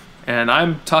Hour. And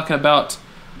I'm talking about,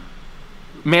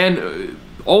 man,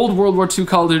 old World War II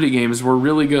Call of Duty games were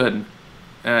really good.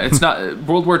 It's not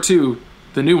World War II,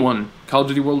 the new one, Call of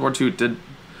Duty World War II,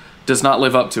 does not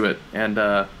live up to it,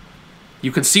 and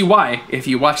you can see why if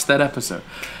you watch that episode.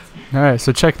 All right,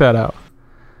 so check that out.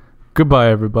 Goodbye,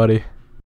 everybody.